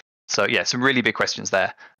face? So yeah, some really big questions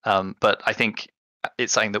there. But I think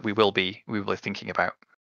it's something that we will be thinking about.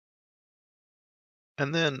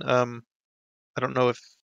 And then I don't know if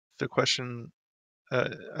the question,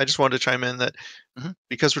 I just wanted to chime in that Mhm.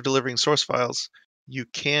 because we're delivering source files, you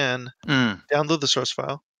can download the source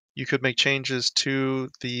file. You could make changes to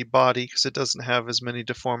the body because it doesn't have as many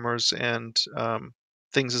deformers and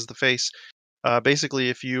things as the face. Basically,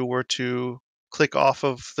 if you were to click off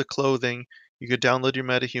of the clothing, you could download your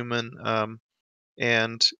MetaHuman,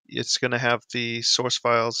 and it's going to have the source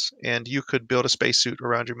files, and you could build a spacesuit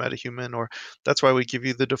around your MetaHuman, or that's why we give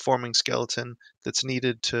you the deforming skeleton that's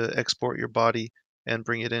needed to export your body and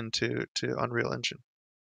bring it into Unreal Engine.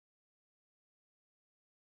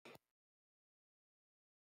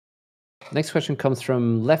 Next question comes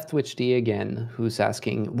from LeftWitchD again, who's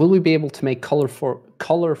asking, will we be able to make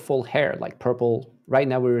colorful hair like purple? Right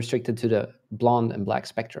now we're restricted to the blonde and black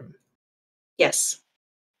spectrum. Yes,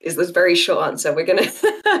 is this very short answer. We're gonna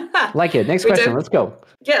like it. Next question. Let's go.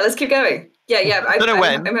 Yeah, let's keep going. Yeah. Don't know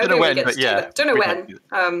when. I'm hoping we get to do that. Don't know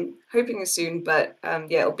when. Hoping soon, but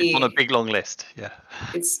yeah, it'll be on a big long list. Yeah,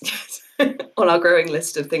 it's on our growing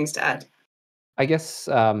list of things to add. I guess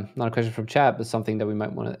not a question from chat, but something that we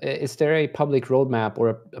might want to. Is there a public roadmap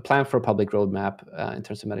or a plan for a public roadmap in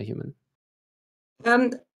terms of MetaHuman?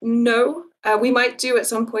 No, we might do at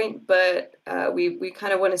some point, but we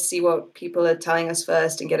kind of want to see what people are telling us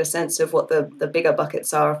first and get a sense of what the bigger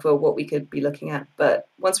buckets are for what we could be looking at. But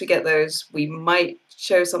once we get those, we might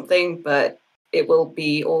show something, but it will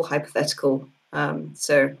be all hypothetical.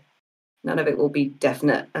 So none of it will be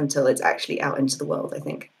definite until it's actually out into the world, I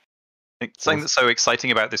think. Something that's so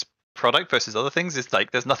exciting about this product versus other things is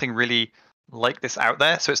like there's nothing really like this out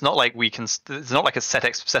there, so it's not like it's not like a set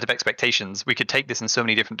of expectations. We could take this in so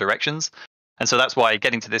many different directions, and so that's why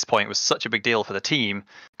getting to this point was such a big deal for the team,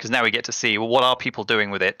 because now we get to see, well, what are people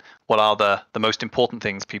doing with it, what are the most important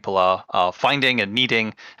things people are finding and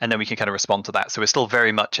needing, and then we can kind of respond to that. So we're still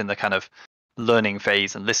very much in the kind of learning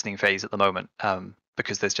phase and listening phase at the moment,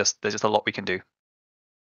 because there's just a lot we can do.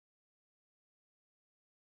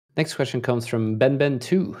 Next question comes from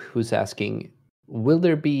Ben2, who's asking, will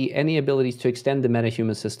there be any abilities to extend the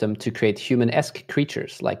MetaHuman system to create human-esque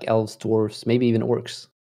creatures like elves, dwarves, maybe even orcs?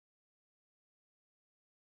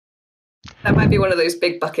 That might be one of those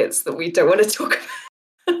big buckets that we don't want to talk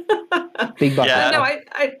about. Big bucket. Yeah. No,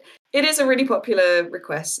 it is a really popular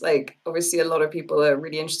request. Like, obviously, a lot of people are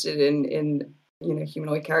really interested in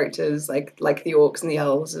humanoid characters like the orcs and the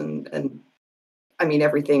elves and I mean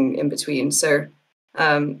everything in between. So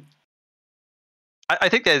I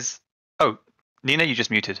think there's. Oh, Nina, you just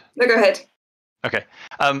muted. No, go ahead. Okay.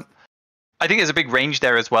 I think there's a big range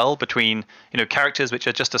there as well between characters which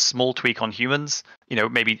are just a small tweak on humans,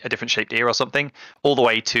 maybe a different shaped ear or something, all the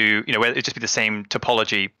way to where it'd just be the same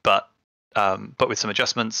topology but with some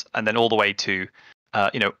adjustments, and then all the way to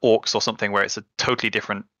orcs or something where it's a totally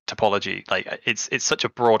different topology. Like it's such a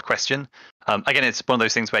broad question. Again, it's one of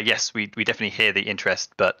those things where yes, we definitely hear the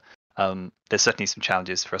interest, but there's certainly some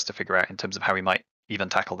challenges for us to figure out in terms of how we might even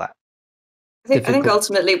tackle that. I think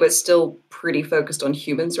ultimately we're still pretty focused on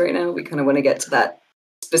humans right now. We kind of want to get to that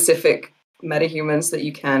specific MetaHumans that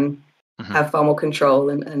you can have far more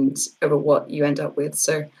control and over what you end up with.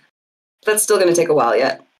 So that's still going to take a while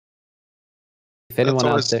yet. If anyone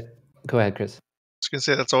out there, go ahead, Chris. I was going to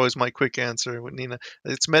say that's always my quick answer with Nina.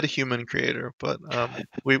 It's MetaHuman Creator, but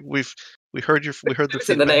we heard the feedback.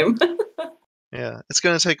 In the name. Yeah, it's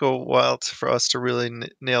going to take a while for us to really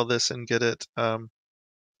nail this and get it.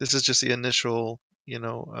 This is just the initial,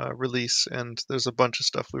 release, and there's a bunch of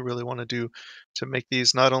stuff we really want to do to make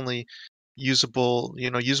these not only usable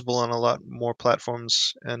on a lot more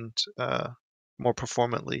platforms and more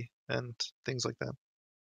performantly and things like that.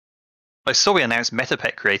 I saw we announced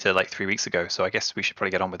MetaPet Creator like 3 weeks ago, so I guess we should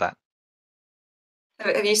probably get on with that.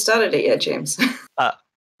 Have you started it yet, James?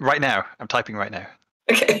 Right now. I'm typing right now.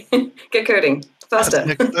 Okay, get coding faster.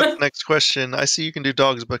 That's the next question. I see you can do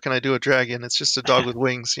dogs, but can I do a dragon? It's just a dog with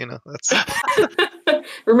wings, That's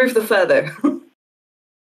remove the fur though.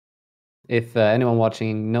 If anyone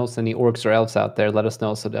watching knows any orcs or elves out there, let us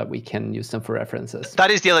know so that we can use them for references.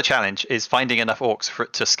 That is the other challenge: is finding enough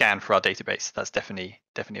orcs to scan for our database. That's definitely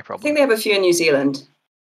a problem. I think they have a few in New Zealand.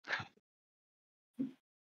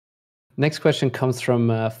 Next question comes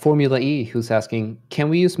from Formula E, who's asking, can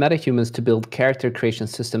we use MetaHumans to build character creation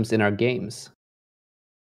systems in our games?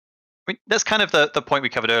 I mean, that's kind of the point we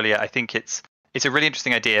covered earlier. I think it's a really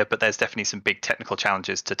interesting idea, but there's definitely some big technical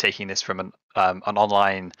challenges to taking this from an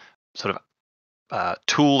online sort of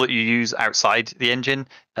tool that you use outside the engine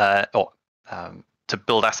or to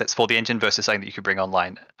build assets for the engine versus something that you could bring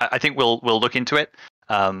online. I think we'll look into it,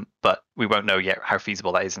 but we won't know yet how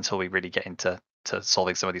feasible that is until we really get into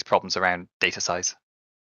solving some of these problems around data size.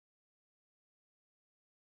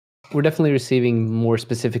 we're definitely receiving more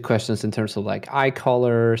specific questions in terms of like eye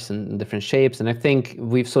colors and different shapes. And I think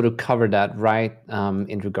we've sort of covered that, right,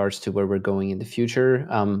 in regards to where we're going in the future.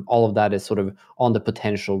 All of that is sort of on the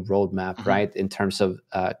potential roadmap, right, in terms of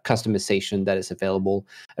customization that is available.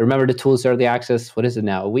 I remember the tools early access, what is it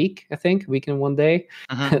now, a week, I think, a week and 1 day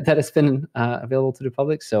that has been available to the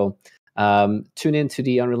public. So tune into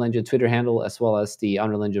the Unreal Engine Twitter handle as well as the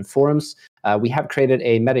Unreal Engine forums. We have created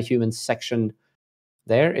a MetaHumans section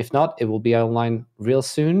there. If not, it will be online real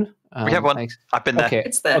soon. We have one. I've been there. Okay,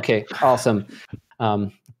 It's there. Okay, awesome.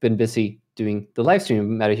 Been busy doing the live stream of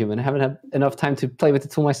MetaHuman. I haven't had enough time to play with the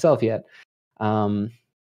tool myself yet. All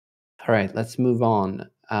right, let's move on.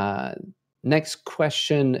 Next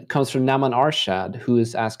question comes from Naman Arshad, who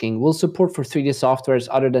is asking, will support for 3D softwares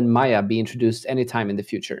other than Maya be introduced anytime in the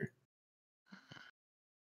future?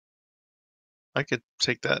 I could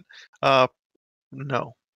take that.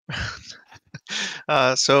 No.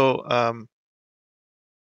 Our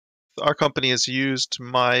company has used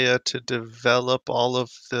Maya to develop all of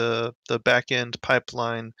the backend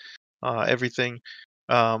pipeline, everything.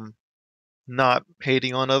 Not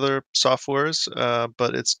hating on other softwares,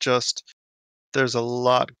 but it's just there's a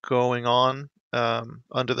lot going on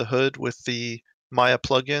under the hood with the Maya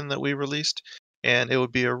plugin that we released, and it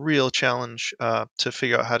would be a real challenge to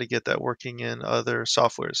figure out how to get that working in other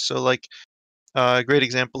softwares. So, like a great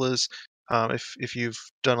example is if you've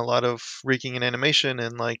done a lot of rigging and animation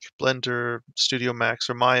in like Blender, Studio Max,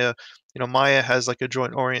 or Maya, Maya has like a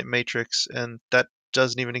joint orient matrix, and that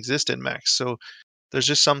doesn't even exist in Max. So there's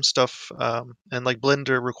just some stuff, and like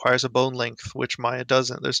Blender requires a bone length, which Maya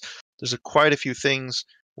doesn't. There's quite a few things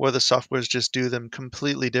where the softwares just do them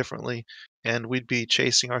completely differently, and we'd be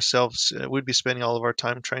chasing ourselves. We'd be spending all of our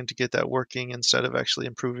time trying to get that working instead of actually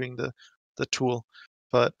improving the tool.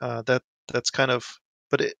 But that's kind of.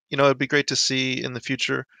 But it'd be great to see in the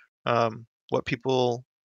future what people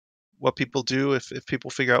do if people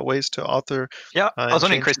figure out ways to author. Yeah, I was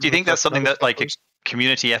wondering, change Chris, do you some think of the that's something other that like a softwares.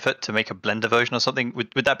 community effort to make a Blender version or something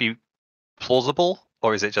would that be plausible,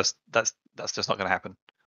 or is it just that's just not going to happen?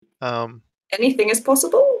 Anything is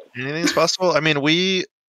possible. Anything is possible. I mean,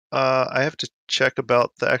 I have to check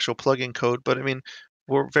about the actual plugin code, but I mean,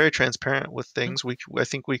 we're very transparent with things. I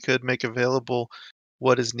think we could make available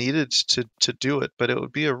what is needed to do it, but it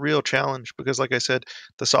would be a real challenge because, like I said,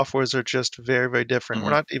 the softwares are just very, very different. We're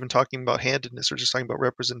not even talking about handedness; we're just talking about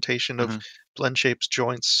representation of blend shapes,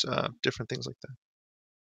 joints, different things like that.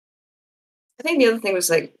 I think the other thing was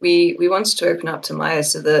like we wanted to open up to Maya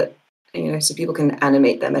so that so people can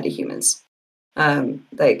animate their metahumans.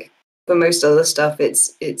 Like for most other stuff,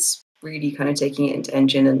 it's really kind of taking it into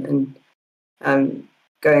Engine and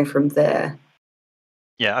going from there.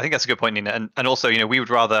 Yeah, I think that's a good point, Nina. And also, we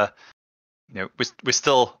would rather, we're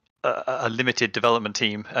still a limited development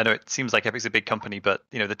team. I know it seems like Epic's a big company, but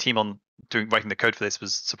the team on writing the code for this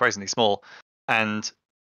was surprisingly small. And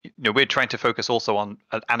we're trying to focus also on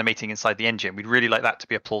animating inside the engine. We'd really like that to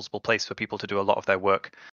be a plausible place for people to do a lot of their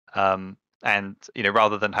work. And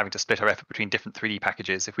rather than having to split our effort between different 3D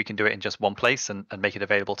packages, if we can do it in just one place and make it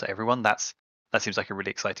available to everyone, that seems like a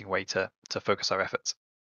really exciting way to focus our efforts.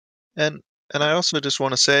 And I also just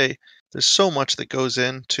want to say there's so much that goes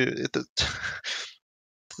into it.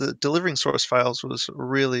 The delivering source files was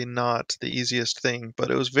really not the easiest thing,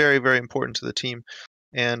 but it was very, very important to the team.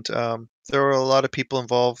 And there were a lot of people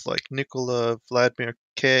involved, like Nicola, Vladimir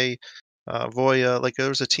K, Voya. Like there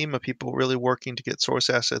was a team of people really working to get source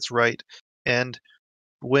assets right. And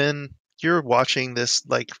when you're watching this,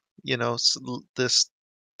 like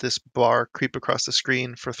this bar creep across the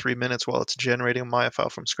screen for 3 minutes while it's generating a Maya file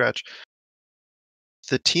from scratch,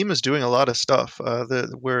 the team is doing a lot of stuff.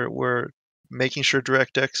 We're making sure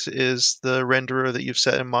DirectX is the renderer that you've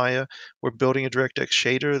set in Maya. We're building a DirectX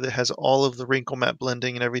shader that has all of the wrinkle map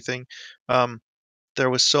blending and everything. There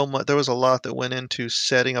was a lot that went into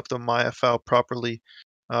setting up the Maya file properly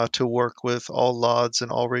to work with all LODs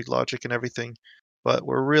and all rig logic and everything. But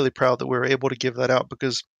we're really proud that we were able to give that out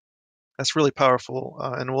because that's really powerful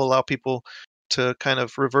and will allow people to kind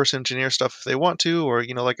of reverse engineer stuff if they want to, or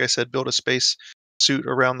like I said, build a space suit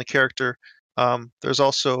around the character. There's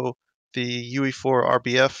also the UE4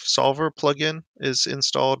 RBF solver plugin is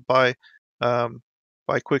installed by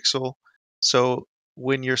Quixel. So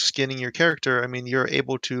when you're skinning your character, I mean, you're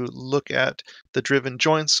able to look at the driven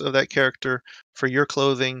joints of that character for your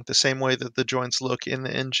clothing the same way that the joints look in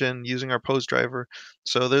the engine using our pose driver.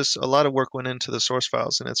 So there's a lot of work went into the source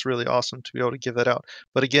files, and it's really awesome to be able to give that out.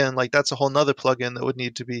 But again, like that's a whole nother plugin that would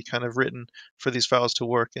need to be kind of written for these files to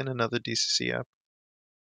work in another DCC app.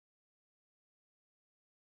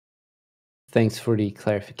 Thanks for the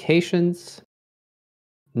clarifications.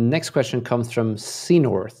 Next question comes from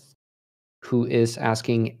Seanorth, who is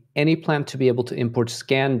asking, any plan to be able to import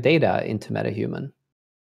scan data into MetaHuman?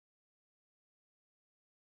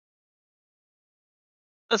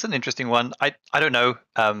 That's an interesting one. I don't know.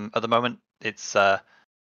 At the moment, it's I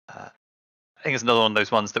think it's another one of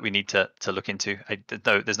those ones that we need to look into.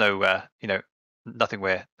 There's no nothing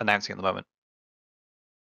we're announcing at the moment.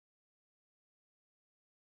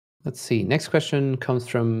 Let's see. Next question comes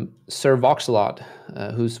from Sir Voxelot,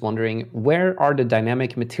 who's wondering, where are the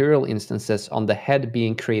dynamic material instances on the head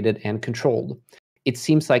being created and controlled? It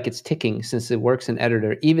seems like it's ticking since it works in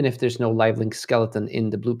editor, even if there's no live link skeleton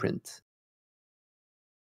in the blueprint.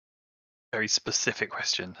 Very specific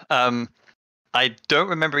question. I don't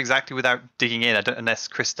remember exactly without digging in, unless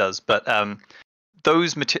Chris does, but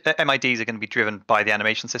those MIDs are going to be driven by the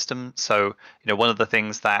animation system. So, one of the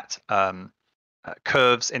things that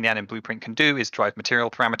curves in the anim blueprint can do is drive material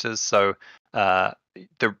parameters. So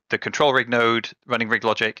the control rig node running rig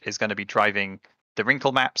logic is going to be driving the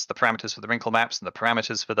wrinkle maps, the parameters for the wrinkle maps, and the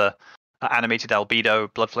parameters for the animated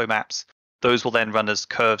albedo blood flow maps. Those will then run as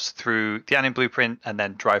curves through the anim blueprint and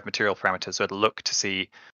then drive material parameters. So it'll look to see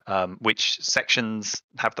which sections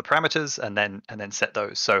have the parameters and then set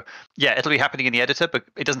those. So yeah, it'll be happening in the editor, but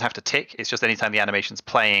it doesn't have to tick. It's just anytime the animation's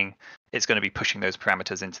playing, it's going to be pushing those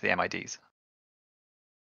parameters into the MIDs.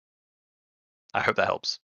 I hope that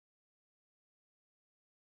helps.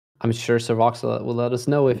 I'm sure Sir Voxel will let us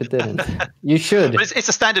know if it didn't. You should. But it's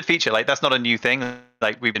a standard feature. Like, that's not a new thing.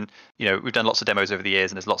 Like, we've done lots of demos over the years,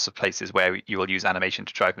 and there's lots of places where you will use animation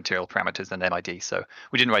to drive material parameters and MID. So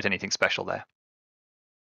we didn't write anything special there.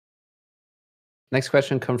 Next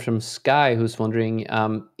question comes from Sky, who's wondering,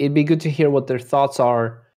 it'd be good to hear what their thoughts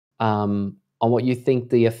are on what you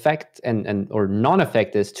think the effect or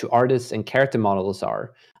non-effect is to artists and character models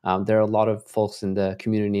are. There are a lot of folks in the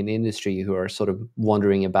community and industry who are sort of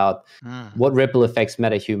wondering about what ripple effects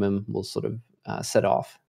MetaHuman will sort of set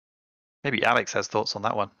off. Maybe Alex has thoughts on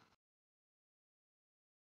that one.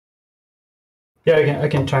 Yeah, I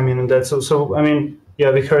can chime in on that. So I mean,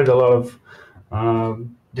 yeah, we heard a lot of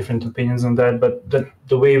different opinions on that, but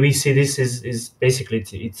the way we see this is basically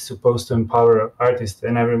it's supposed to empower artists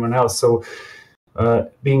and everyone else. So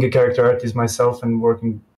being a character artist myself and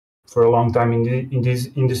working for a long time in this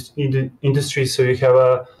industry, so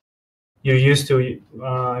you're used to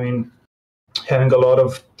having a lot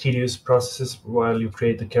of tedious processes while you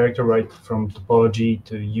create the character, right, from topology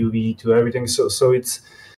to UV to everything. So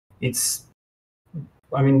it's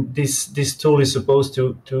I mean, this tool is supposed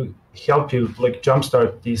to help you like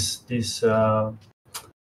jumpstart these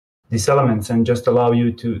elements and just allow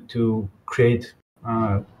you to create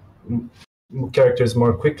characters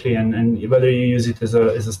more quickly, and whether you use it as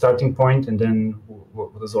a starting point and then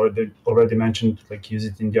what was already mentioned, like use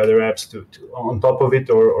it in the other apps to on top of it,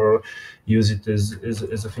 or use it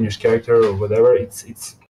as a finished character or whatever. It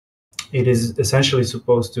is essentially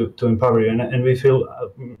supposed to empower you, and we feel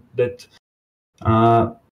that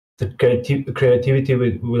the creativity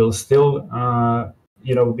will still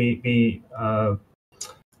be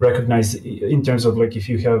recognized in terms of like if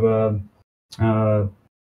you have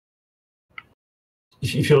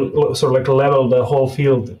if you sort of like level the whole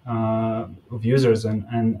field of users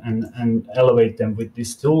and elevate them with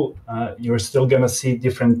this tool, you're still gonna see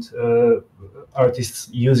different artists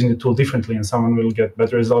using the tool differently, and someone will get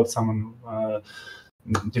better results, someone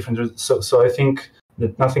different. So I think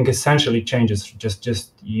that nothing essentially changes.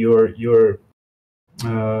 Just you're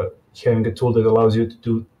having a tool that allows you to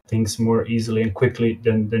do things more easily and quickly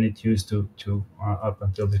than it used to up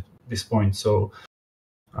until this point. So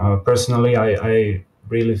personally, I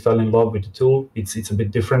really fell in love with the tool. It's a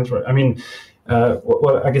bit different. I mean,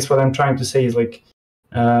 I guess what I'm trying to say is like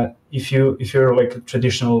if you're like a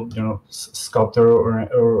traditional sculptor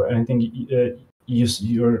or anything,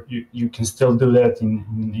 you can still do that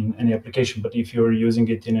in any application. But if you're using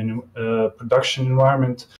it in a production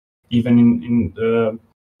environment, even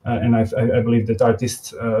and I believe that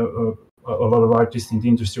artists, a lot of artists in the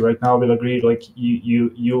industry right now will agree, like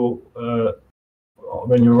you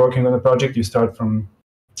when you're working on a project, you start from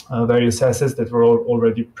various assets that were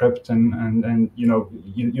already prepped, and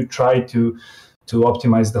you try to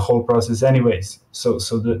optimize the whole process anyways. So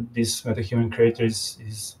this MetaHuman Creator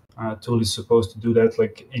tool is supposed to do that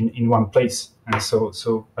like in one place. And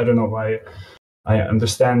so I don't know why. I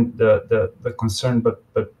understand the concern, but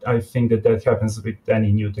I think that happens with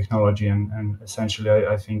any new technology, and essentially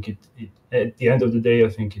I think it at the end of the day, I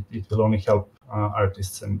think it will only help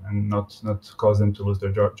artists and not cause them to lose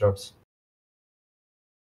their jobs.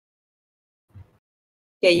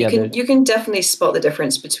 Yeah, you can definitely spot the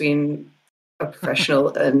difference between a professional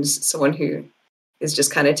and someone who is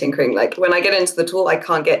just kind of tinkering. Like when I get into the tool, I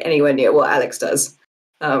can't get anywhere near what Alex does.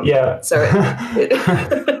 Yeah. So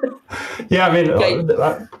yeah, I mean,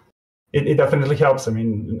 yeah. it definitely helps. I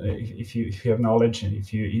mean, if you have knowledge and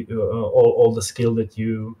if you all the skill that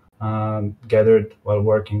you gathered while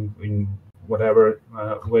working in whatever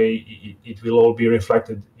way, it will all be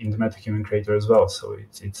reflected in the MetaHuman Creator as well. So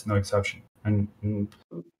it's no exception. And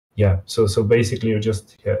yeah, so basically you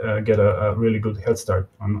just get a really good head start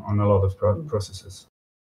on a lot of processes.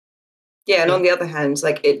 Yeah, and on the other hand,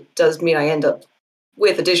 like it does mean I end up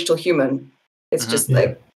with a digital human. It's just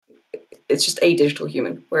like it's just a digital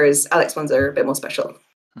human, whereas Alex ones are a bit more special.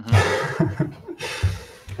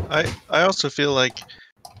 I also feel like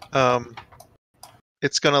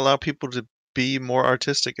it's going to allow people to be more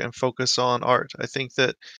artistic and focus on art. I think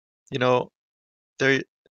that, you know,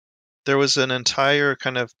 there was an entire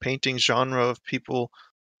kind of painting genre of people,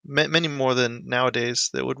 many more than nowadays,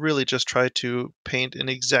 that would really just try to paint an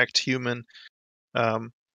exact human.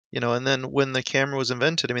 You know, and then when the camera was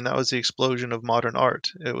invented, I mean, that was the explosion of modern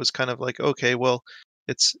art. It was kind of like, okay, well,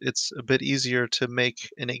 it's a bit easier to make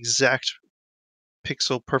an exact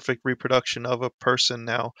pixel perfect reproduction of a person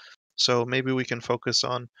now. So maybe we can focus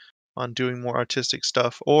on doing more artistic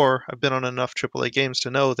stuff. Or I've been on enough AAA games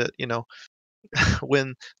to know that, you know,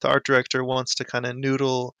 when the art director wants to kind of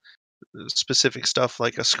noodle specific stuff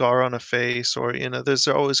like a scar on a face, or you know, there's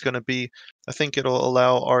always going to be, I think it'll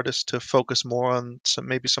allow artists to focus more on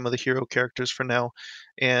maybe some of the hero characters for now,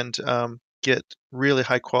 and get really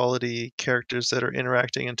high quality characters that are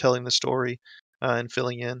interacting and telling the story and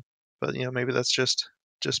filling in. But you know, maybe that's just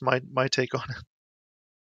my take on it.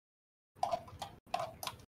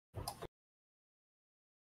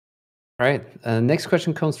 All right. Next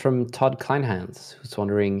question comes from Todd Kleinhans, who's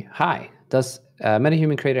wondering, hi, does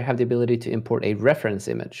MetaHuman Creator have the ability to import a reference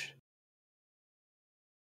image?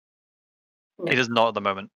 It is not at the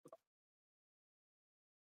moment.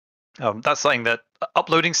 That's something that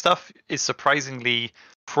uploading stuff is surprisingly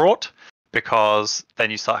fraught, because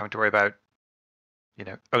then you start having to worry about, you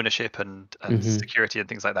know, ownership and security and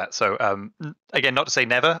things like that. So again, not to say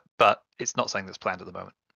never, but it's not something that's planned at the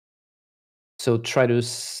moment. So try to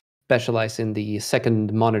specialize in the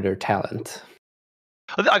second monitor talent.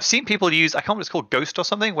 I've seen people use, I can't remember what it's called, Ghost or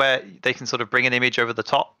something, where they can sort of bring an image over the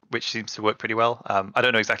top, which seems to work pretty well. I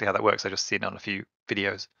don't know exactly how that works. I've just seen it on a few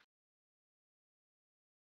videos.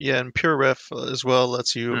 Yeah, and Pure Ref as well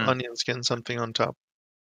lets you onion skin something on top.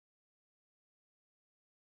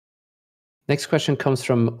 Next question comes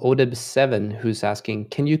from Odeb7, who's asking,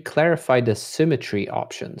 can you clarify the symmetry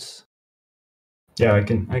options? Yeah, I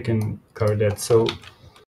can cover that. So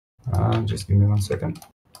just give me 1 second.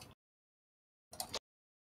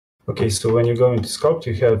 Okay, so when you go into Sculpt,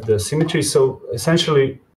 you have the symmetry. So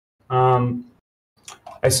essentially,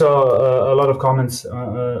 I saw a lot of comments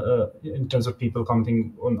in terms of people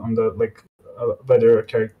commenting on the whether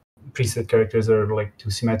preset characters are like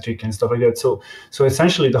too symmetric and stuff like that. So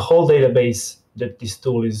essentially, the whole database that this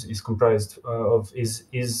tool is comprised of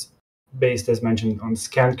is based, as mentioned, on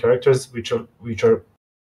scanned characters, which are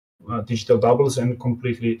digital doubles and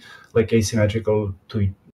completely like asymmetrical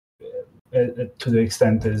to the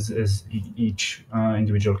extent as each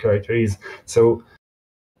individual character is. So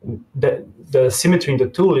the symmetry in the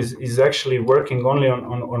tool is actually working only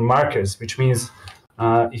on markers, which means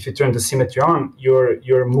if you turn the symmetry on,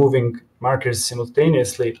 you're moving markers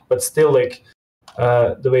simultaneously, but still like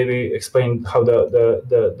the way we explained how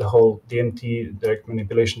the whole DMT, direct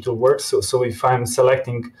manipulation tool, works. So if I'm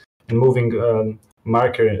selecting and moving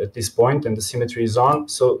marker at this point and the symmetry is on,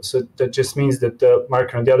 so that just means that the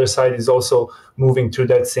marker on the other side is also moving through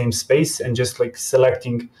that same space and just like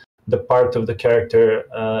selecting the part of the character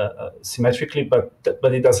symmetrically, but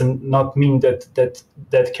it doesn't not mean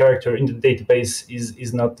that character in the database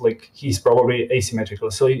is not like, he's probably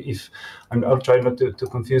asymmetrical. So if I'll try not to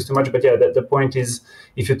confuse too much, but yeah, the point is,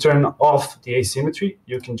 if you turn off the asymmetry,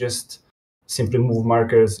 you can just simply move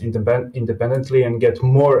markers independently and get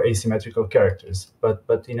more asymmetrical characters.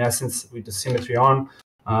 But in essence, with the symmetry on,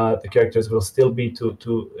 the characters will still be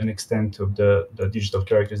to an extent of the digital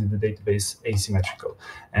characters in the database asymmetrical.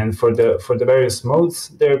 And for the various modes,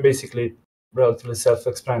 they're basically relatively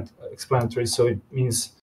self-explanatory. So it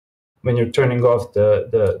means when you're turning off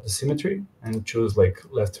the symmetry and choose like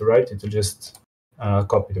left to right, it will just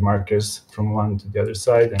copy the markers from one to the other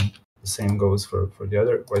side, and the same goes for the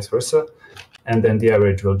other, vice versa. And then the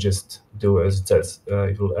average will just do as it says.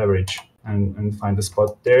 It will average and find the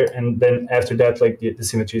spot there. And then after that, like the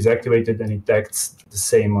symmetry is activated and it acts the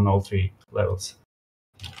same on all three levels.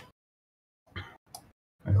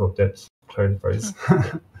 I hope that clarifies.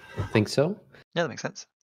 I think so. Yeah, that makes sense.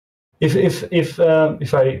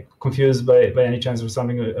 If I confused by any chance or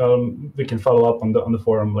something, we can follow up on the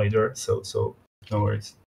forum later. So no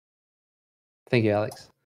worries. Thank you, Alex.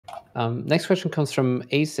 Next question comes from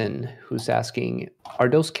Asen, who's asking, are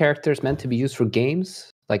those characters meant to be used for games,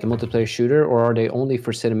 like a multiplayer shooter, or are they only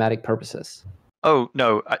for cinematic purposes? Oh,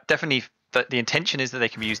 no, definitely the intention is that they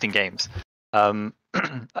can be used in games.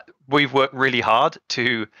 We've worked really hard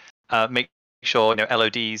to make sure,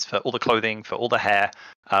 LODs for all the clothing, for all the hair.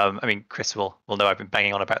 I mean, Chris will know I've been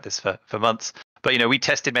banging on about this for months. But, we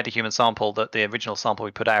tested MetaHuman sample, the original sample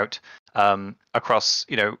we put out across,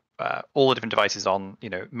 all the different devices on,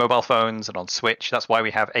 mobile phones and on Switch. That's why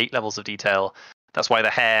we have 8 levels of detail. That's why the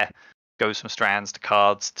hair goes from strands to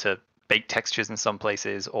cards to baked textures in some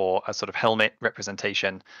places, or a sort of helmet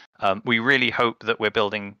representation. We really hope that we're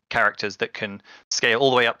building characters that can scale all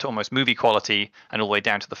the way up to almost movie quality and all the way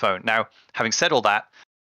down to the phone. Now, having said all that,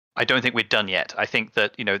 I don't think we're done yet. I think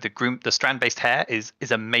that the strand-based hair is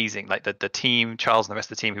amazing. Like the team, Charles and the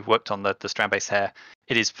rest of the team who've worked on the strand-based hair,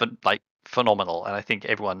 it is phenomenal, and I think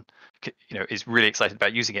everyone is really excited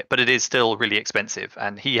about using it. But it is still really expensive,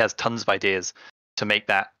 and he has tons of ideas to make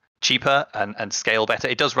that cheaper and scale better.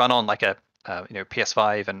 It does run on like a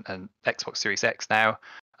PS5 and Xbox Series X now,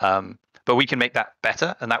 but we can make that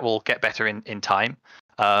better, and that will get better in time.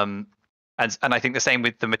 And I think the same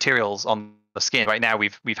with the materials on the skin. Right now,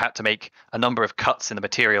 we've had to make a number of cuts in the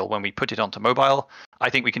material when we put it onto mobile. I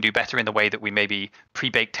think we can do better in the way that we maybe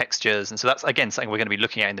pre-bake textures, and so that's again something we're going to be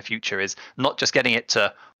looking at in the future. Is not just getting it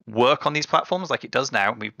to work on these platforms like it does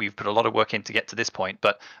now. We've put a lot of work in to get to this point,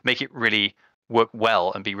 but make it really work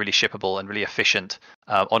well and be really shippable and really efficient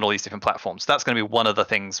on all these different platforms. That's going to be one of the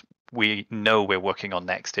things we know we're working on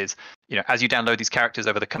next. Is as you download these characters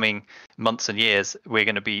over the coming months and years, they're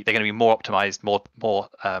going to be more optimized, more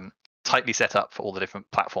tightly set up for all the different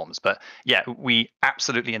platforms. But yeah, we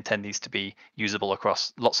absolutely intend these to be usable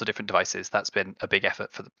across lots of different devices. That's been a big effort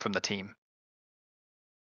from the team.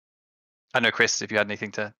 I don't know, Chris, if you had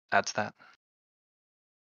anything to add to that.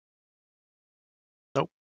 Nope.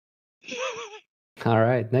 All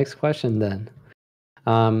right, next question then.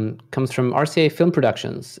 Comes from RCA Film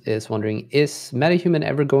Productions, is wondering, is MetaHuman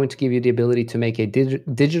ever going to give you the ability to make a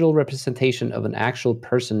digital representation of an actual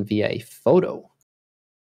person via a photo?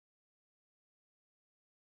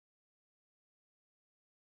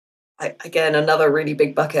 Again, another really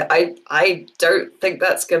big bucket. I don't think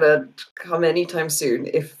that's gonna come anytime soon.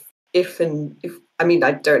 I mean,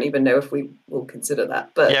 I don't even know if we will consider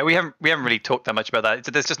that. But yeah, we haven't really talked that much about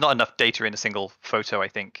that. There's just not enough data in a single photo, I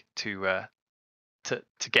think, to hit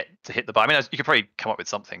the bar. I mean, you could probably come up with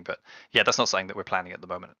something, but yeah, that's not something that we're planning at the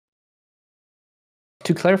moment.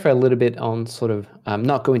 To clarify a little bit on sort of,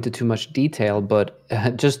 not go into too much detail, but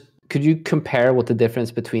just could you compare what the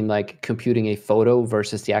difference between like computing a photo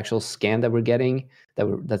versus the actual scan that we're getting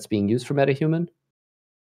that's being used for MetaHuman?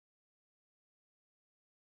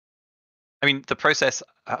 I mean, the process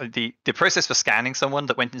for scanning someone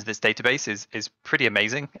that went into this database is pretty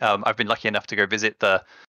amazing. I've been lucky enough to go visit the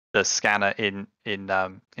scanner in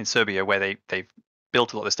Serbia, where they've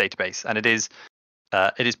built a lot of this database, and it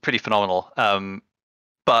is pretty phenomenal.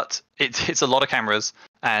 But it's a lot of cameras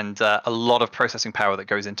and a lot of processing power that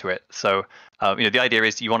goes into it. So the idea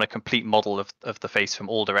is you want a complete model of the face from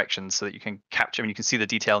all directions, so that you can capture, and you can see the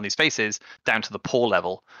detail in these faces down to the pore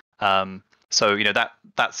level. So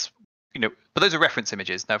that's but those are reference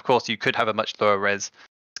images. Now, of course, you could have a much lower res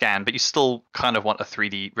scan, but you still kind of want a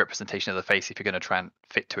 3D representation of the face if you're going to try and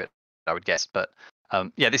fit to it, I would guess. But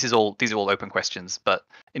yeah, these are all open questions. But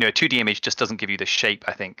a 2D image just doesn't give you the shape,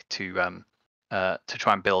 I think, to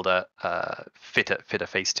try and build a fit a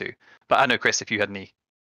face to. But I don't know, Chris, if you had any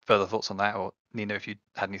further thoughts on that, or Nino, if you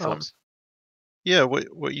had any thoughts. Yeah,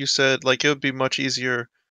 what you said, like it would be much easier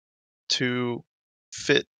to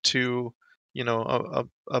fit to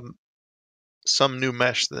some new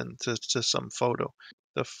mesh than to some photo.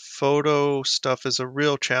 The photo stuff is a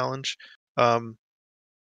real challenge.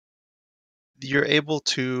 You're able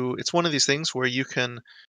to, it's one of these things where you can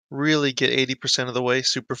really get 80% of the way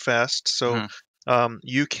super fast. So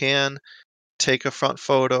you can take a front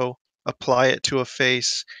photo, apply it to a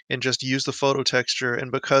face, and just use the photo texture.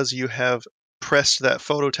 And because you have pressed that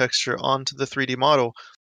photo texture onto the 3D model,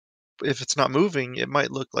 if it's not moving, it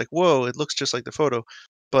might look like, whoa, it looks just like the photo.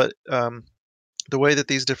 But the way that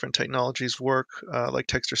these different technologies work, like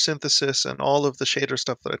texture synthesis and all of the shader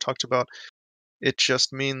stuff that I talked about, it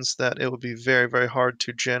just means that it would be very, very hard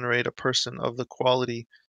to generate a person of the quality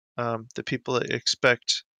that people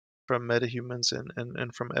expect from MetaHumans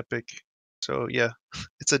and from Epic. So yeah,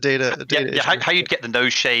 it's a data yeah. How you'd get the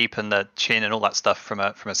nose shape and the chin and all that stuff from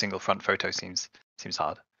a single front photo seems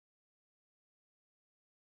hard.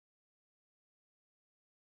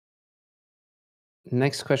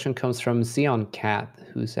 Next question comes from Xeon Cat,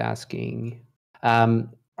 who's asking,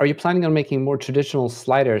 are you planning on making more traditional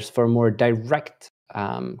sliders for more direct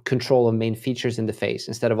control of main features in the face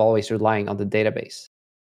instead of always relying on the database?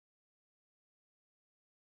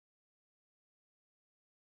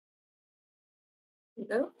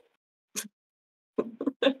 No.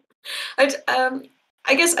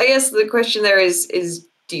 I guess the question there is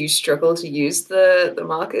do you struggle to use the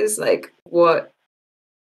markers? Like what?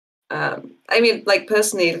 I mean, like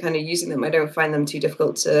personally, kind of using them, I don't find them too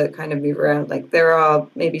difficult to kind of move around. Like there are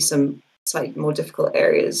maybe some slightly more difficult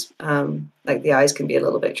areas, like the eyes can be a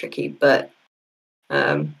little bit tricky. But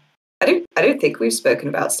I don't think we've spoken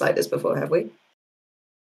about sliders before, have we?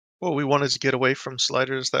 Well, we wanted to get away from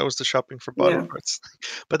sliders. That was the shopping for body Yeah. parts.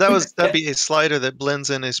 But that'd be a slider that blends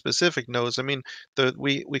in a specific nose. I mean,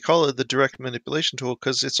 we call it the direct manipulation tool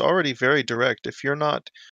because it's already very direct. If you're not,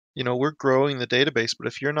 we're growing the database, but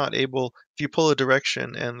if you're not able, if you pull a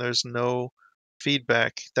direction and there's no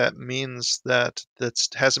feedback, that means that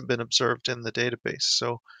hasn't been observed in the database.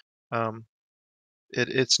 So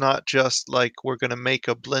it's not just like we're going to make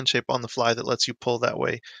a blend shape on the fly that lets you pull that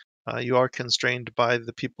way. You are constrained by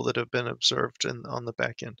the people that have been observed on the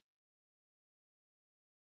back end.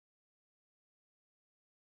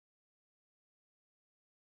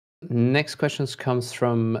 Next questions comes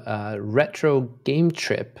from Retro Game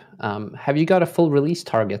Trip. Have you got a full release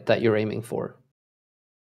target that you're aiming for?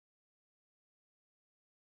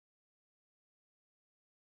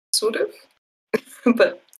 Sort of,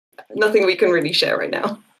 but nothing we can really share right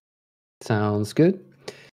now. Sounds good.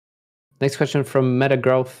 Next question from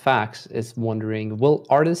MetaGrowth Facts is wondering, will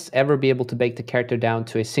artists ever be able to bake the character down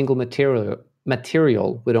to a single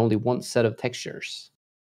material with only one set of textures?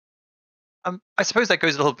 I suppose that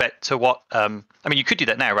goes a little bit to what I mean. You could do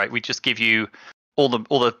that now, right? We just give you all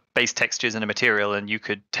the base textures in a material, and you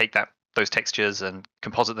could take those textures and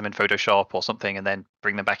composite them in Photoshop or something, and then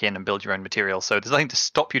bring them back in and build your own material. So there's nothing to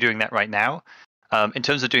stop you doing that right now. In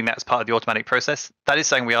terms of doing that as part of the automatic process, that is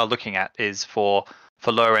something we are looking at, is for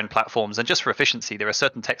lower end platforms and just for efficiency. There are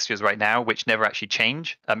certain textures right now which never actually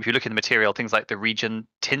change. If you look in the material, things like the region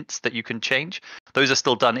tints that you can change, those are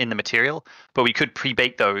still done in the material, but we could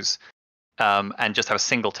pre-bake those and just have a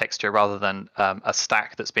single texture rather than a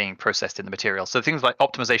stack that's being processed in the material. So things like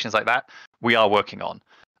optimizations like that, we are working on.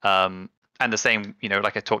 And the same,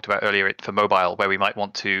 like I talked about earlier for mobile, where we might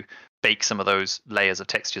want to bake some of those layers of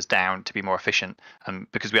textures down to be more efficient,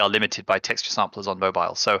 because we are limited by texture samplers on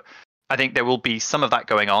mobile. So I think there will be some of that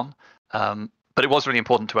going on. But it was really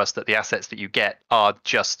important to us that the assets that you get are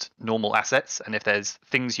just normal assets. And if there's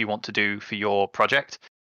things you want to do for your project,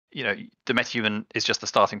 the MetaHuman is just the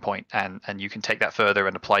starting point, and you can take that further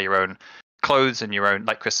and apply your own clothes and your own,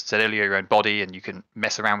 like Chris said earlier, your own body, and you can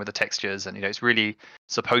mess around with the textures. And it's really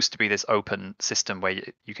supposed to be this open system where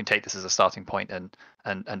you can take this as a starting point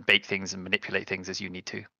and bake things and manipulate things as you need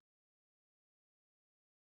to.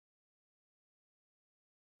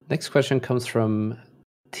 Next question comes from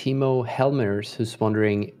Timo Helmers, who's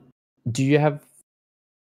wondering, do you have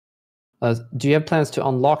plans to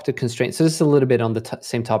unlock the constraints? So this is a little bit on the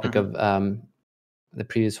same topic of the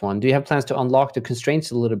previous one. Do you have plans to unlock the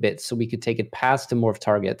constraints a little bit so we could take it past the morph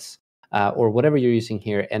targets or whatever you're using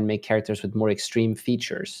here and make characters with more extreme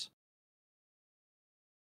features?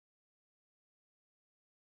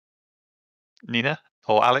 Nina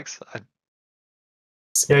or Alex?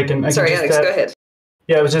 Yeah, I can Sorry, just Alex, go ahead.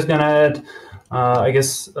 Yeah, I was just going to add, I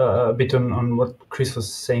guess, a bit on what Chris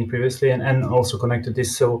was saying previously, and also connect to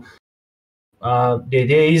this. So the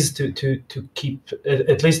idea is to keep,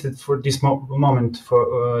 at least for this moment,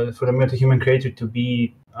 for the MetaHuman Creator to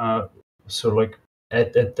be sort of like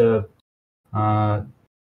at the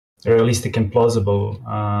realistic and plausible,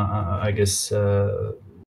 I guess,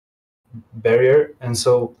 barrier. And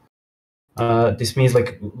so this means,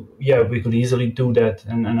 like, yeah, we could easily do that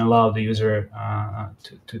and allow the user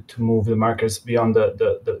to move the markers beyond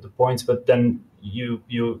the points, but then you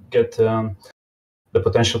get the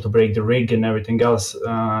potential to break the rig and everything else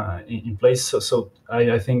in place. So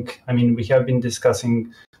I think, I mean, we have been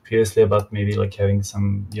discussing previously about maybe like having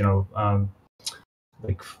some,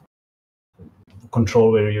 like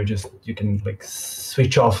control where you can like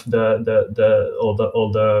switch off all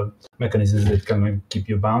the mechanisms that can keep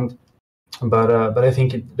you bound. But I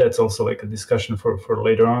think that's also like a discussion for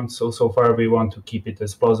later on. So far we want to keep it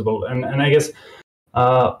as plausible. And I guess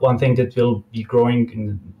one thing that will be growing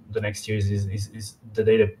in the next years is the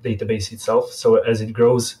database itself. So as it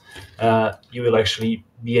grows, you will actually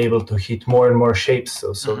be able to hit more and more shapes.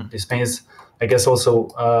 So this means, I guess,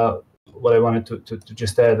 also what I wanted to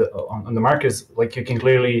just add on the markers, like you can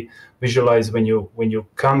clearly visualize when you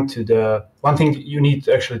come to the one thing you need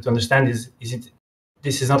actually to understand is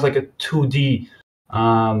this is not like a 2D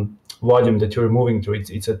volume that you're moving through.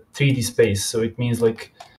 It's a 3D space. So it means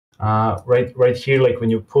like right here, like when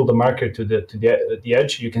you pull the marker to the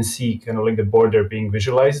edge, you can see kind of like the border being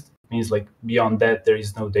visualized. It means like beyond that there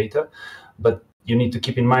is no data, but you need to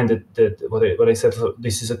keep in mind that what I said. So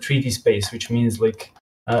this is a 3D space, which means like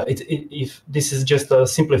if this is just a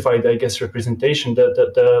simplified, I guess, representation,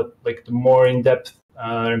 the more in-depth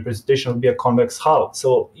representation will be a convex hull.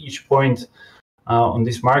 So each point on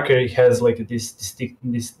this marker, it has like this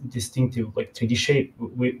distinctive like 3D shape,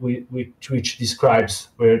 which describes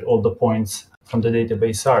where all the points from the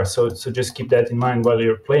database are. So just keep that in mind while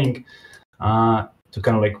you're playing, to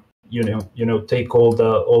kind of like take all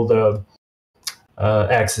the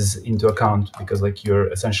axes into account, because like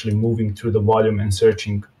you're essentially moving through the volume and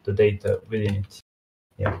searching the data within it.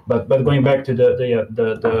 Yeah, but going back to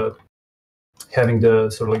the having the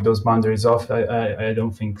sort of like those boundaries off, I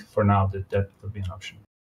don't think for now that would be an option.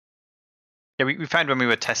 Yeah, we found when we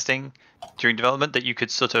were testing during development that you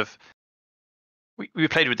could sort of we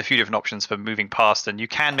played with a few different options for moving past, and you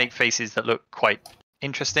can make faces that look quite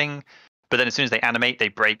interesting, but then as soon as they animate, they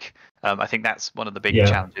break. I think that's one of the big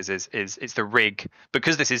challenges is it's the rig,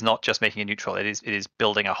 because this is not just making a neutral, it is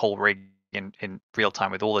building a whole rig in real time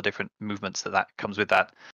with all the different movements that comes with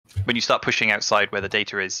that. When you start pushing outside where the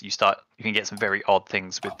data is, you can get some very odd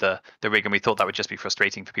things with the rig, and we thought that would just be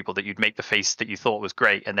frustrating for people, that you'd make the face that you thought was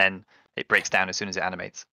great and then it breaks down as soon as it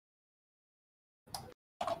animates.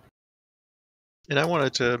 And I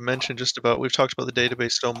wanted to mention we've talked about the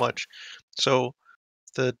database so much. So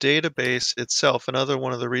the database itself, another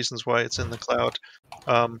one of the reasons why it's in the cloud,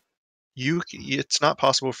 it's not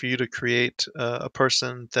possible for you to create a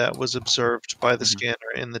person that was observed by the scanner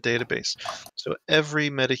in the database. So every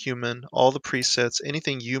MetaHuman, all the presets,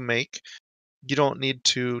 anything you make, you don't need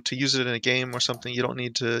to use it in a game or something. You don't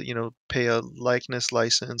need to pay a likeness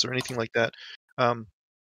license or anything like that.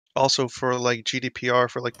 Also for like GDPR,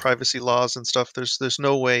 for like privacy laws and stuff, there's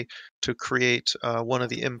no way to create one of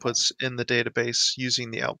the inputs in the database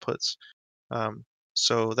using the outputs.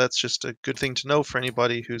 So that's just a good thing to know for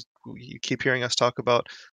anybody who you keep hearing us talk about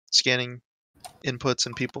scanning inputs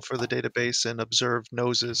and people for the database and observe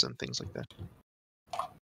noses and things like that.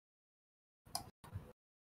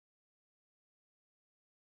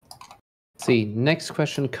 See, next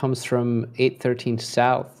question comes from 813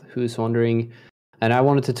 South, who's wondering, and I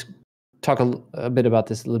wanted to talk a bit about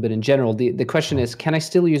this a little bit in general. The question is, can I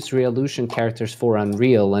still use Reallution characters for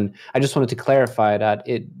Unreal? And I just wanted to clarify that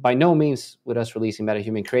by no means, with us releasing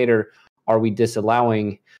MetaHuman Creator, are we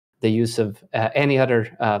disallowing the use of any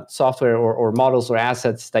other software or models or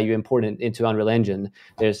assets that you import into Unreal Engine.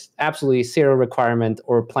 There's absolutely zero requirement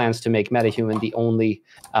or plans to make MetaHuman the only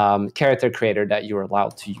character creator that you're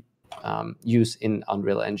allowed to use in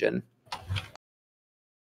Unreal Engine.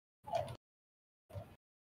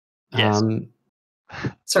 Yes.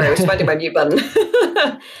 Sorry, I was finding my mute button.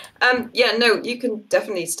 Yeah, no, you can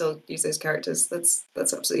definitely still use those characters. That's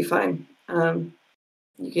absolutely fine.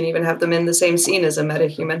 You can even have them in the same scene as a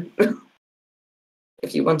MetaHuman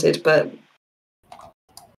if you wanted, but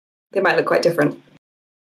they might look quite different.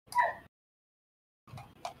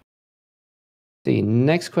 The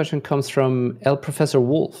next question comes from El Professor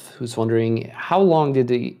Wolf, who's wondering, how long did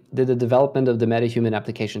the development of the MetaHuman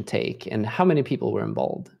application take, and how many people were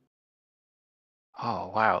involved?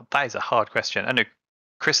 Oh, wow. That is a hard question. I know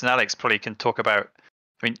Chris and Alex probably can talk about,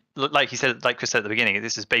 I mean, like Chris said at the beginning,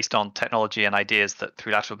 this is based on technology and ideas that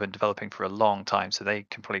 3Lateral have been developing for a long time, so they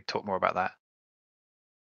can probably talk more about that.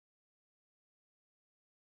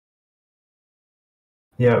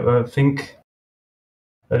 Yeah, I think,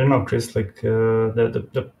 I don't know, Chris, like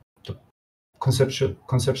the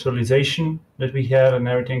conceptualization that we had and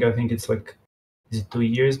everything, I think it's like, is it 2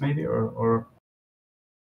 years maybe, or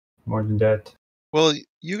more than that? Well,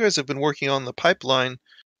 you guys have been working on the pipeline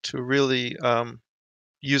to really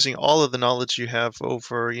using all of the knowledge you have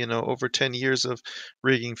over 10 years of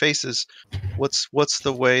rigging faces. What's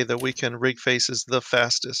the way that we can rig faces the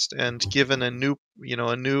fastest? And given a new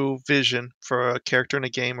vision for a character in a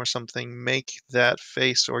game or something, make that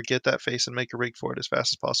face or get that face and make a rig for it as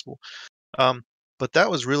fast as possible. But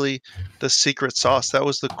that was really the secret sauce. That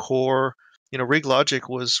was the core. Rig Logic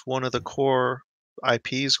was one of the core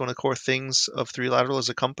IPs, one of the core things of 3Lateral as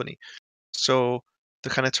a company. So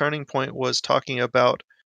the kind of turning point was talking about,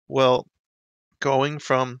 well, going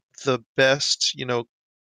from the best,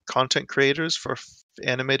 content creators for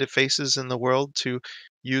animated faces in the world to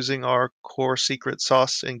using our core secret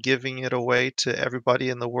sauce and giving it away to everybody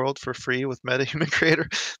in the world for free with MetaHuman Creator,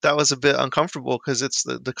 that was a bit uncomfortable because it's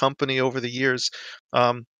the company over the years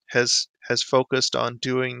has focused on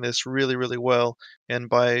doing this really, really well. And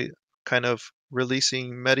by kind of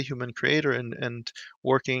releasing MetaHuman Creator and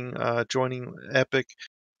working, joining Epic,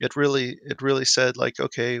 it really said like,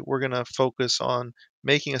 okay, we're gonna focus on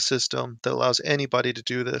making a system that allows anybody to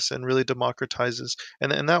do this and really democratizes.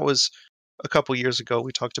 And that was a couple years ago.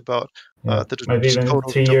 We talked about Yeah, the maybe just even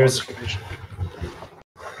total 3 years. democratization.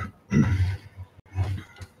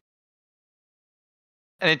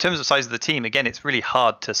 And in terms of size of the team, again, it's really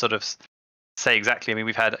hard to sort of say exactly. I mean,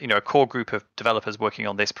 we've had a core group of developers working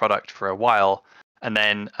on this product for a while, and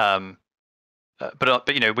then but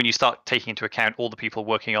when you start taking into account all the people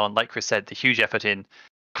working on, like Chris said, the huge effort in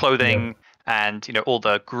clothing and all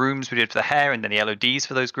the grooms we did for the hair and then the LODs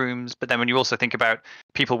for those grooms. But then when you also think about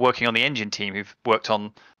people working on the engine team who've worked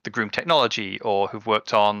on the groom technology or who've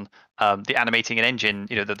worked on the animating an engine,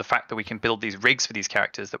 the fact that we can build these rigs for these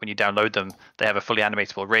characters that when you download them, they have a fully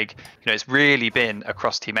animatable rig. It's really been a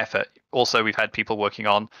cross team effort. Also, we've had people working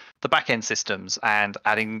on the back end systems and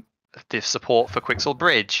adding the support for Quixel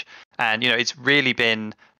Bridge. And, it's really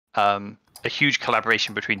been a huge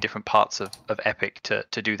collaboration between different parts of Epic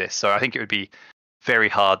to do this. So I think it would be very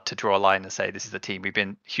hard to draw a line and say this is the team. We've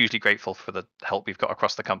been hugely grateful for the help we've got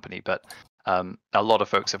across the company, but a lot of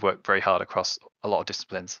folks have worked very hard across a lot of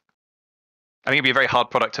disciplines. I think it'd be a very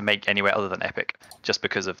hard product to make anywhere other than Epic, just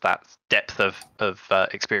because of that depth of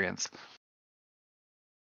experience.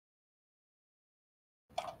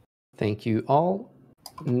 Thank you all.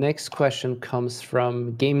 Next question comes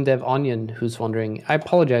from Game Dev Onion, who's wondering, I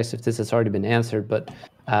apologize if this has already been answered, but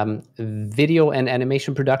video and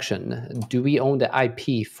animation production, do we own the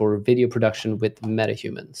IP for video production with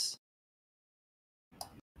MetaHumans?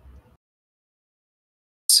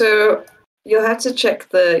 So you'll have to check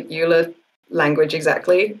the EULA language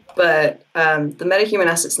exactly, but the MetaHuman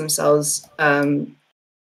assets themselves,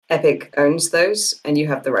 Epic owns those, and you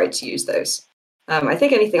have the right to use those. I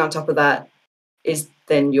think anything on top of that is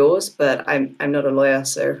then yours, but I'm not a lawyer,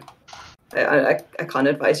 so I can't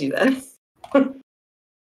advise you there.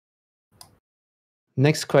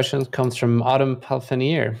 Next question comes from Autumn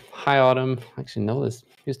Palfanier. Hi, Autumn. I actually know this.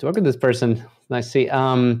 Used to work with this person. Nice to see.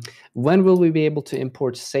 When will we be able to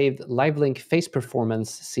import saved LiveLink face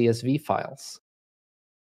performance CSV files?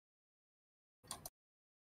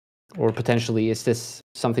 Or potentially, is this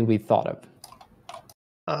something we thought of?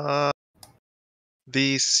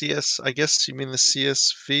 The I guess you mean the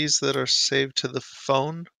CSVs that are saved to the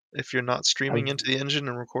phone if you're not streaming into the engine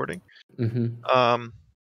and recording. Mm-hmm.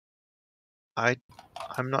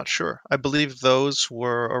 I'm not sure. I believe those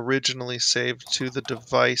were originally saved to the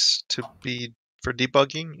device to be for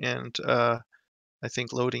debugging and I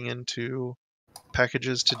think loading into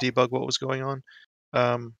packages to debug what was going on.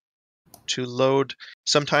 To load,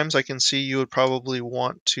 sometimes I can see you would probably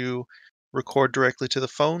want to record directly to the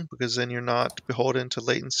phone because then you're not beholden to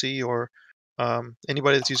latency or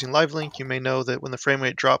anybody that's using LiveLink, you may know that when the frame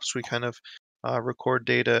rate drops, we kind of record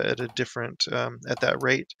data at a different at that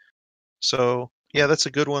rate. So yeah, that's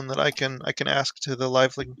a good one that I can ask to the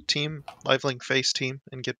LiveLink face team,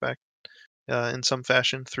 and get back in some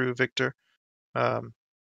fashion through Victor.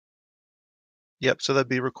 Yep, so that'd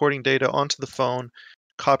be recording data onto the phone,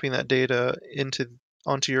 copying that data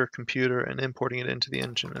onto your computer, and importing it into the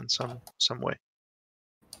engine in some way.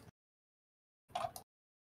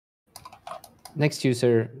 Next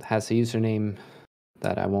user has a username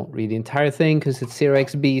that I won't read the entire thing because it's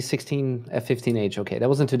 0xb16f15h. Okay, that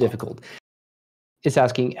wasn't too difficult. It's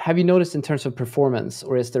asking, have you noticed in terms of performance,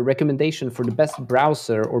 or is there recommendation for the best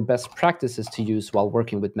browser or best practices to use while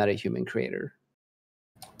working with MetaHuman Creator?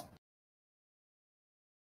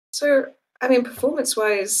 So, I mean,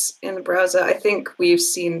 performance-wise in the browser, I think we've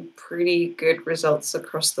seen pretty good results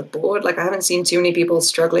across the board. Like, I haven't seen too many people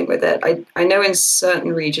struggling with it. I know in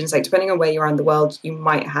certain regions, like depending on where you are in the world, you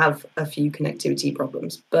might have a few connectivity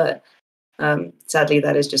problems, but sadly,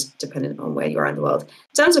 that is just dependent on where you are in the world.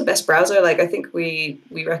 In terms of best browser, like I think we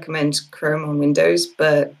recommend Chrome on Windows,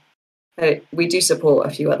 but we do support a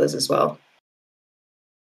few others as well.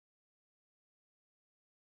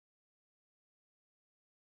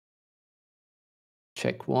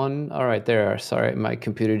 Check one. All right, there are. Sorry, my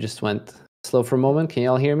computer just went slow for a moment. Can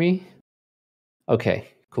y'all hear me? Okay,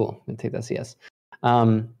 cool. I'm gonna take that as yes.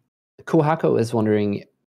 Kuhako is wondering,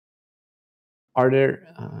 are there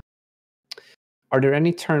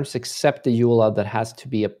any terms except the EULA that has to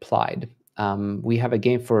be applied? We have a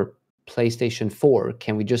game for PlayStation 4.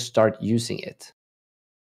 Can we just start using it?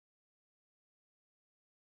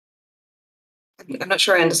 I'm not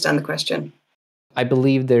sure I understand the question. I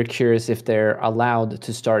believe they're curious if they're allowed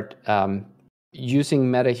to start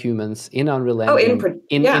using MetaHumans in Unreal Engine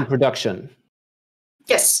in production.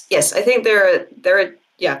 Yes. I think they're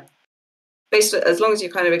based as long as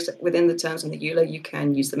you're kind of within the terms of the EULA, you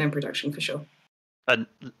can use them in production for sure. And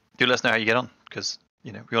do let us know how you get on, because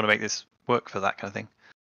we want to make this work for that kind of thing.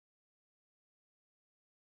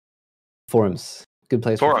 Forums, good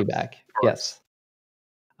place for feedback. Yes.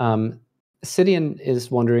 Sidian is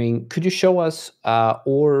wondering, could you show us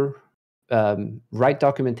or write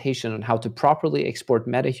documentation on how to properly export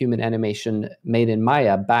MetaHuman animation made in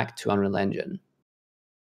Maya back to Unreal Engine?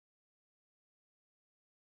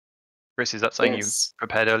 Chris, is that something you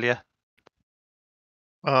prepared earlier?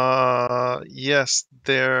 Yes,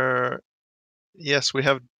 we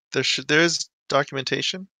have. There is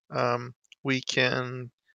documentation. We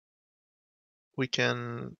can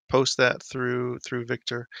post that through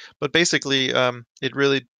Victor, but basically, it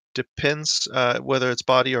really depends whether it's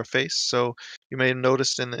body or face. So you may have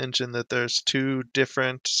noticed in the engine that there's 2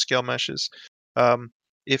 different scale meshes.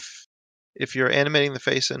 If you're animating the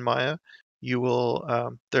face in Maya, you will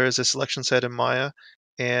there is a selection set in Maya,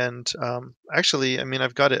 and actually, I mean,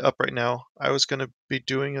 I've got it up right now. I was going to be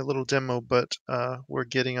doing a little demo, but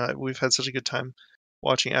we've had such a good time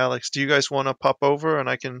watching Alex. Do you guys want to pop over and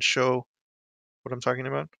I can show what I'm talking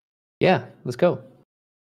about? Yeah, let's go.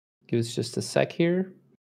 Give us just a sec here.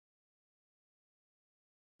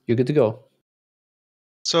 You're good to go.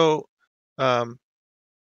 So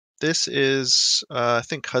this is, I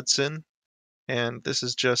think, Hudson, and this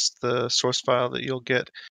is just the source file that you'll get.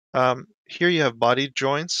 Here you have body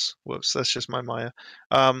joints. Whoops, that's just my Maya.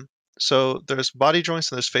 So there's body joints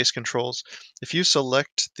and there's face controls. If you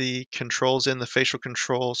select the controls in the facial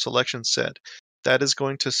control selection set, that is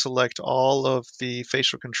going to select all of the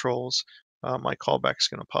facial controls. My callback is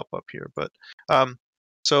going to pop up here, but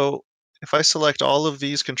so if I select all of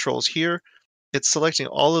these controls here, it's selecting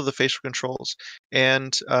all of the facial controls.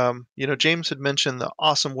 And James had mentioned the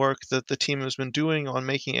awesome work that the team has been doing on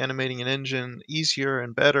making animating an engine easier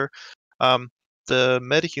and better. The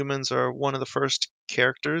MetaHumans are one of the first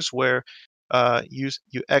characters where you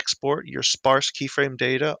export your sparse keyframe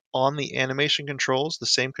data on the animation controls, the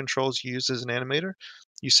same controls you use as an animator.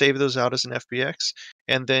 You save those out as an FBX,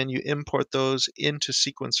 and then you import those into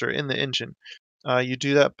Sequencer in the engine. You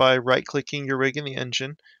do that by right-clicking your rig in the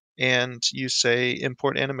engine, and you say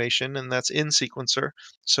import animation, and that's in Sequencer.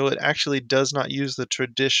 So it actually does not use the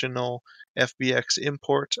traditional FBX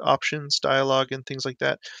import options, dialog, and things like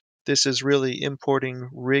that. This is really importing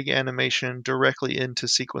rig animation directly into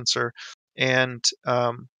Sequencer, and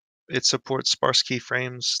it supports sparse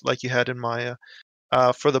keyframes like you had in Maya.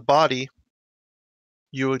 For the body,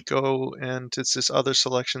 you would go, and it's this other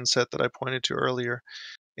selection set that I pointed to earlier,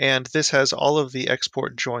 and this has all of the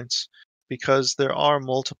export joints because there are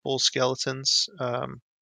multiple skeletons, and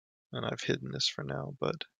I've hidden this for now,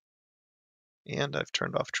 and I've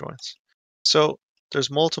turned off joints. So there's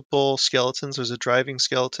multiple skeletons. There's a driving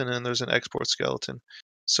skeleton and there's an export skeleton.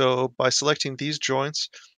 So by selecting these joints,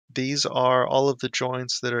 these are all of the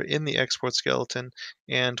joints that are in the export skeleton,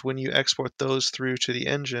 and when you export those through to the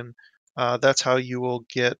engine, that's how you will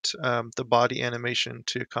get the body animation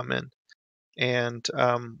to come in. And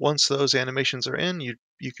once those animations are in, you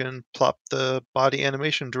can plop the body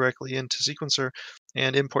animation directly into Sequencer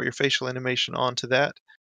and import your facial animation onto that.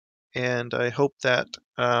 And I hope that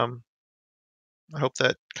kind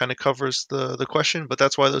of covers the question. But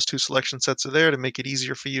that's why those 2 selection sets are there, to make it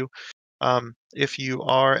easier for you. If you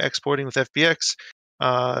are exporting with FBX,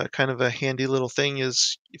 kind of a handy little thing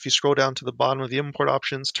is if you scroll down to the bottom of the import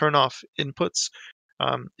options, turn off inputs.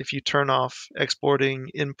 If you turn off exporting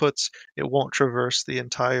inputs, it won't traverse the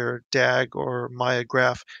entire DAG or Maya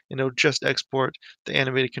graph, and it'll just export the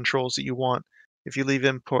animated controls that you want. If you leave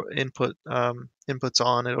inputs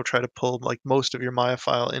on, it'll try to pull like most of your Maya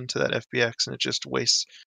file into that FBX, and it just wastes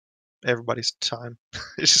everybody's time.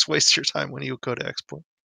 It just wastes your time when you go to export.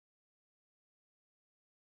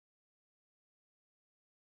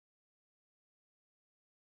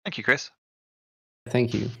 Thank you, Chris.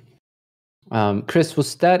 Thank you. Chris,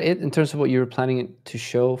 was that it in terms of what you were planning to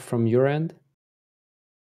show from your end?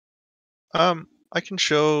 I can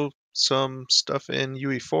show some stuff in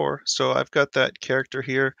UE4. So I've got that character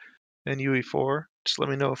here in UE4. Just let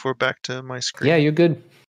me know if we're back to my screen. Yeah, you're good.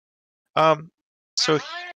 So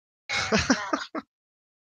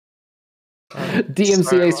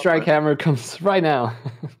DMCA strike hammer comes right now.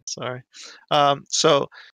 Sorry. So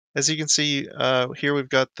as you can see, here we've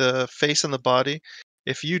got the face and the body.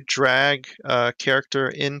 If you drag a character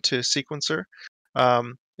into Sequencer,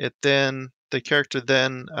 the character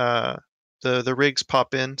then the rigs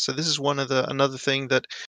pop in. So this is another thing that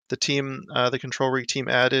the team, the control rig team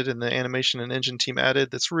added, and the animation and engine team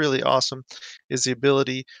added. That's really awesome, is the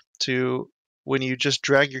ability to, when you just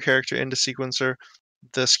drag your character into sequencer,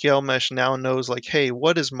 the scale mesh now knows like, hey,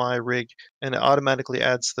 what is my rig, and it automatically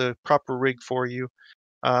adds the proper rig for you.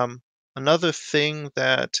 Another thing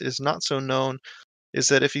that is not so known is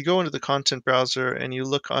that if you go into the content browser and you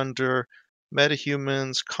look under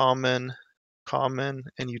MetaHumans, common,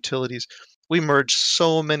 and utilities, we merge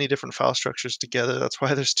so many different file structures together. That's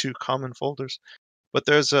why there's 2 common folders. But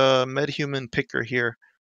there's a MetaHuman picker here.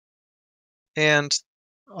 And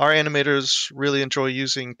our animators really enjoy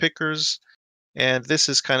using pickers. And this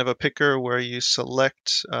is kind of a picker where you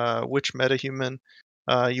select which MetaHuman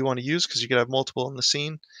you want to use, because you could have multiple in the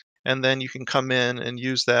scene. And then you can come in and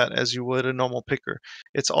use that as you would a normal picker.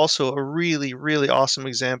 It's also a really, really awesome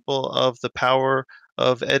example of the power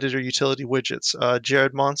of editor utility widgets.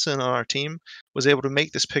 Jared Monson on our team was able to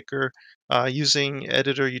make this picker using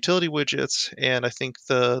editor utility widgets, and I think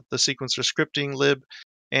the sequencer scripting lib,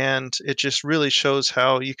 and it just really shows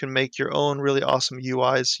how you can make your own really awesome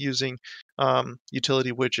UIs using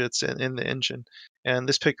utility widgets in the engine. And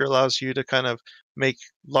this picker allows you to kind of make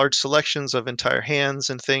large selections of entire hands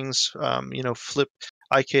and things, flip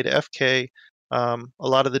IK to FK, a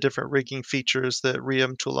lot of the different rigging features that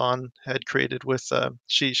Riyam Tulan had created with,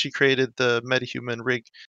 she created the MetaHuman rig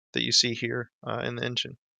that you see here in the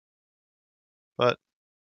engine. But,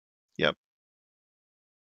 yep.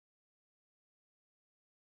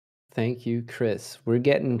 Thank you, Chris. We're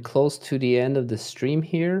getting close to the end of the stream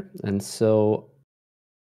here, and so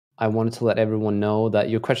I wanted to let everyone know that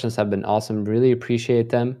your questions have been awesome. Really appreciate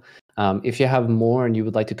them. If you have more and you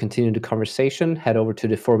would like to continue the conversation, head over to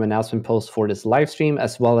the forum announcement post for this live stream,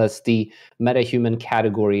 as well as the MetaHuman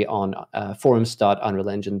category on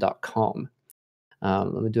forums.unrealengine.com.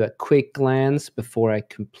 Let me do a quick glance before I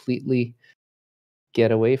completely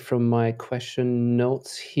get away from my question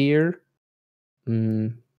notes here.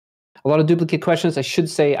 A lot of duplicate questions. I should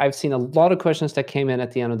say I've seen a lot of questions that came in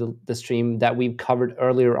at the end of the stream that we've covered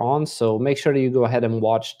earlier on. So make sure that you go ahead and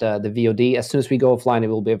watch the VOD. As soon as we go offline, it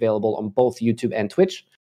will be available on both YouTube and Twitch.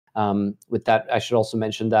 With that, I should also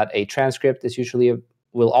mention that a transcript is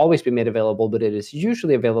will always be made available, but it is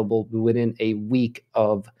usually available within a week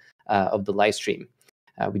of the live stream.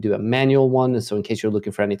 We do a manual one, and so in case you're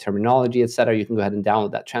looking for any terminology, etc., you can go ahead and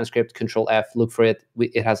download that transcript. Control F, look for it.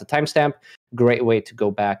 It has a timestamp. Great way to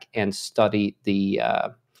go back and study the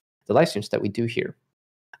live streams that we do here.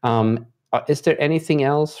 Is there anything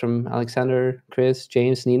else from Alexander, Chris,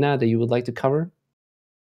 James, Nina that you would like to cover?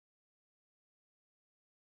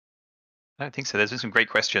 I don't think so. There's been some great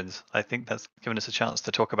questions. I think that's given us a chance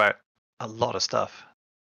to talk about a lot of stuff.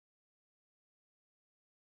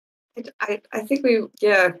 I think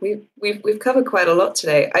we've covered quite a lot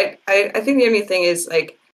today. I think the only thing is,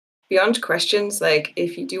 like, beyond questions, like,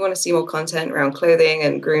 if you do want to see more content around clothing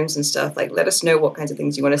and grooms and stuff, like, let us know what kinds of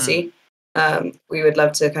things you want to see. We would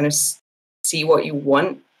love to kind of see what you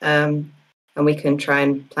want, and we can try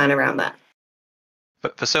and plan around that.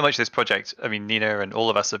 But for so much of this project, I mean, Nina and all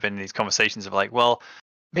of us have been in these conversations of like, well,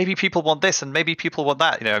 maybe people want this and maybe people want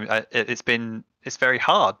that. You know, it's very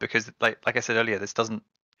hard because, like I said earlier, this doesn't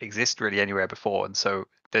exist really anywhere before, and so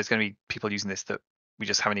there's going to be people using this that we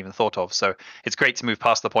just haven't even thought of. So it's great to move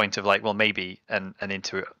past the point of like, well, maybe, and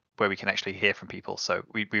into where we can actually hear from people. So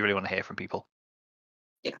we really want to hear from people.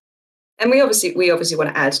 Yeah, and we obviously want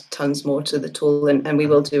to add tons more to the tool, and we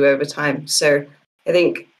will do over time. So I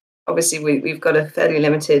think obviously we've got a fairly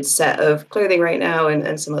limited set of clothing right now,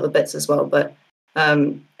 and some other bits as well. But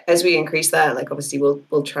as we increase that, like, obviously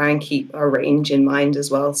we'll try and keep our range in mind as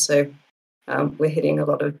well. So we're hitting a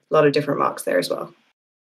lot of different marks there as well.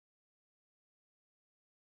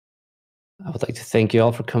 I would like to thank you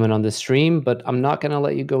all for coming on the stream, but I'm not going to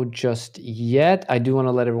let you go just yet. I do want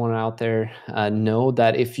to let everyone out there know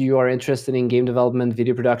that if you are interested in game development,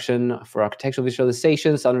 video production, for architectural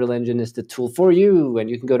visualizations, Unreal Engine is the tool for you, and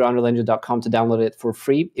you can go to unrealengine.com to download it for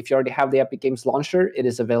free. If you already have the Epic Games Launcher, it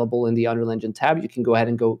is available in the Unreal Engine tab. You can go ahead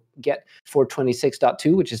and go get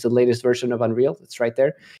 426.2, which is the latest version of Unreal. It's right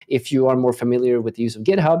there. If you are more familiar with the use of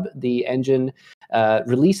GitHub, the engine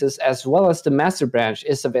releases as well as the master branch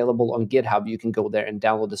is available on GitHub. You can go there and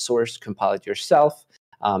download the source, compile it yourself.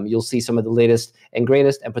 You'll see some of the latest and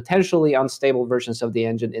greatest and potentially unstable versions of the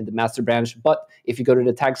engine in the master branch. But if you go to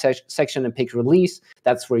the tag section and pick release,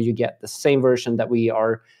 that's where you get the same version that we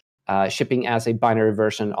are shipping as a binary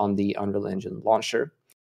version on the Unreal Engine launcher.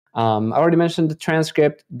 I already mentioned the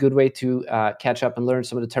transcript. Good way to catch up and learn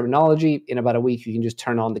some of the terminology. In about a week, you can just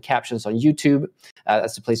turn on the captions on YouTube.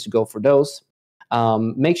 That's the place to go for those.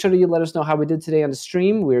 Make sure that you let us know how we did today on the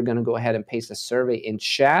stream. We're going to go ahead and paste a survey in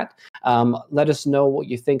chat. Let us know what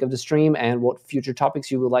you think of the stream and what future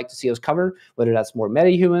topics you would like to see us cover, whether that's more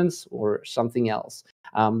MetaHumans or something else.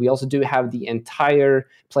 We also do have the entire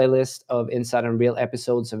playlist of Inside Unreal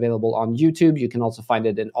episodes available on YouTube. You can also find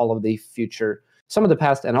it in all of the future, some of the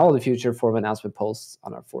past and all of the future forum announcement posts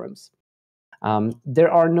on our forums.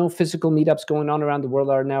 There are no physical meetups going on around the world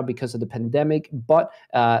right now because of the pandemic, but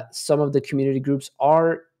some of the community groups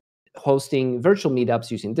are hosting virtual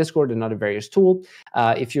meetups using Discord and other various tools.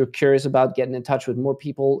 If you're curious about getting in touch with more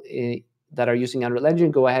people that are using Unreal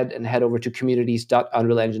Engine, go ahead and head over to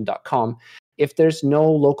communities.unrealengine.com. If there's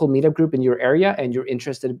no local meetup group in your area and you're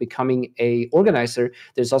interested in becoming an organizer,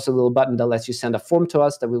 there's also a little button that lets you send a form to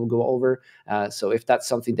us that we will go over. So if that's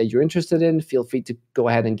something that you're interested in, feel free to go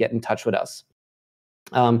ahead and get in touch with us.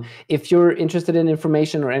 If you're interested in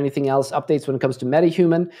information or anything else, updates when it comes to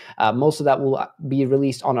MetaHuman, most of that will be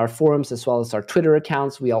released on our forums as well as our Twitter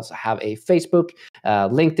accounts. We also have a Facebook,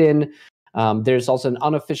 LinkedIn. There's also an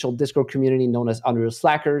unofficial Discord community known as Unreal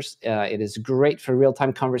Slackers. It is great for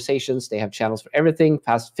real-time conversations. They have channels for everything,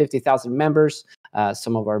 past 50,000 members.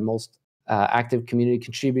 Some of our most active community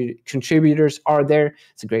contributors are there.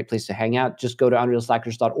 It's a great place to hang out. Just go to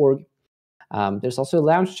unrealslackers.org. There's also a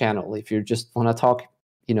lounge channel if you just want to talk,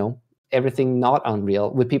 everything not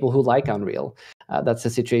Unreal with people who like Unreal. That's the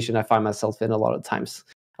situation I find myself in a lot of times.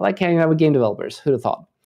 I like hanging out with game developers. Who'd have thought?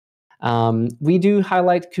 We do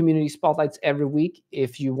highlight community spotlights every week.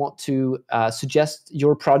 If you want to suggest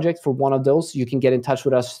your project for one of those, you can get in touch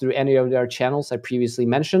with us through any of our channels I previously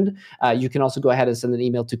mentioned. You can also go ahead and send an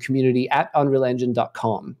email to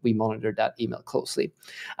community@unrealengine.com. We monitor that email closely.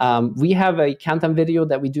 We have a countdown video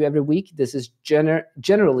that we do every week. This is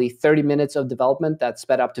generally 30 minutes of development that's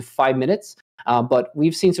sped up to 5 minutes. But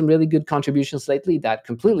we've seen some really good contributions lately that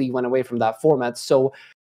completely went away from that format. So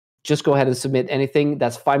just go ahead and submit anything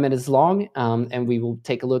that's 5 minutes long, and we will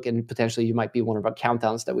take a look, and potentially you might be one of our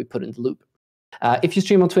countdowns that we put in the loop. If you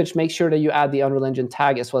stream on Twitch, make sure that you add the Unreal Engine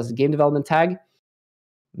tag as well as the game development tag.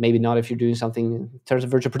 Maybe not if you're doing something in terms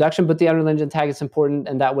of virtual production, but the Unreal Engine tag is important,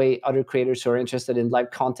 and that way other creators who are interested in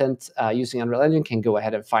live content using Unreal Engine can go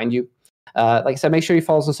ahead and find you. Like I said, make sure you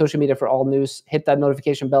follow us on social media for all news. Hit that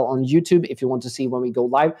notification bell on YouTube if you want to see when we go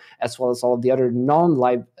live, as well as all of the other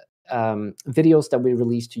non-live videos that we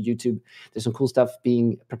release to YouTube. There's some cool stuff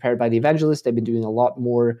being prepared by the evangelists. They've been doing a lot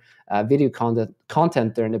more video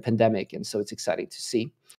content during the pandemic, and so it's exciting to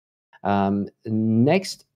see.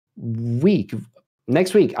 Next week,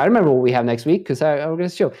 I remember what we have next week because I'm going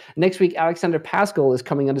to show. Next week, Alexander Pascal is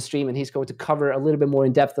coming on the stream, and he's going to cover a little bit more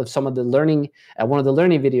in depth of some of the learning, one of the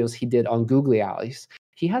learning videos he did on Googly Eyes.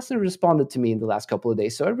 He hasn't responded to me in the last couple of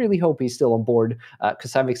days, so I really hope he's still on board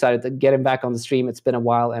because I'm excited to get him back on the stream. It's been a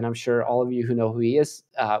while, and I'm sure all of you who know who he is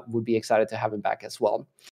would be excited to have him back as well.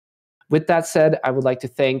 With that said, I would like to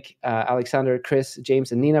thank Alexander, Chris,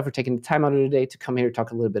 James, and Nina for taking the time out of the day to come here and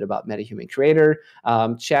talk a little bit about MetaHuman Creator.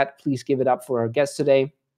 Chat, please give it up for our guests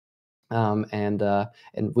today, and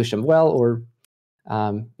wish them well, or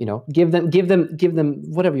give them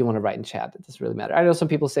whatever you want to write in chat. It doesn't really matter. I know some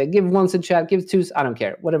people say give once in chat, give twos. I don't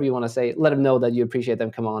care. Whatever you want to say, let them know that you appreciate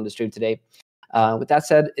them coming on the stream today. With that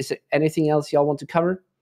said, is there anything else y'all want to cover?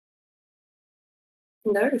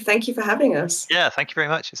 No, thank you for having us. Yeah, thank you very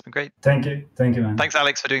much. It's been great. Thank you, man. Thanks,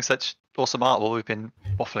 Alex, for doing such awesome art while we've been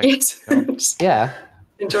waffling. Yes. Yeah,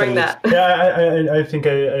 Enjoying that. Yeah, I think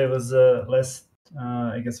I was less,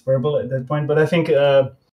 I guess, verbal at that point, but I think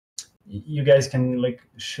you guys can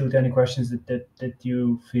shoot any questions that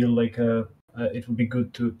you feel like it would be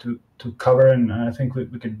good to cover, and I think we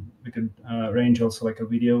could arrange also a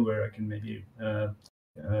video where I can maybe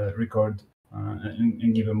record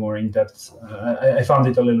and give a more in-depth. I found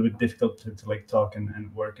it a little bit difficult to talk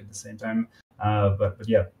and work at the same time, but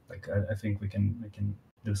yeah, I think we can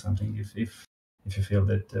do something if you feel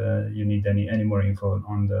that you need any more info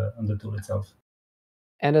on the tool itself.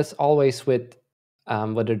 And as always with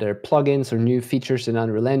whether they're plugins or new features in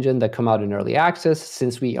Unreal Engine that come out in early access,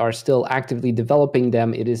 since we are still actively developing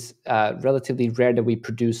them, it is relatively rare that we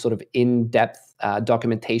produce sort of in-depth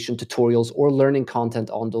documentation, tutorials, or learning content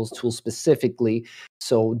on those tools specifically.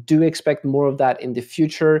 So do expect more of that in the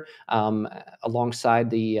future, alongside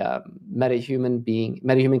the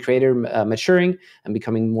MetaHuman Creator maturing and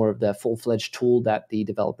becoming more of the full-fledged tool that the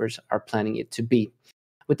developers are planning it to be.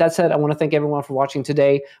 With that said, I want to thank everyone for watching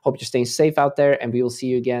today. Hope you're staying safe out there, and we will see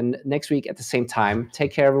you again next week at the same time.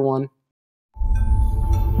 Take care, everyone.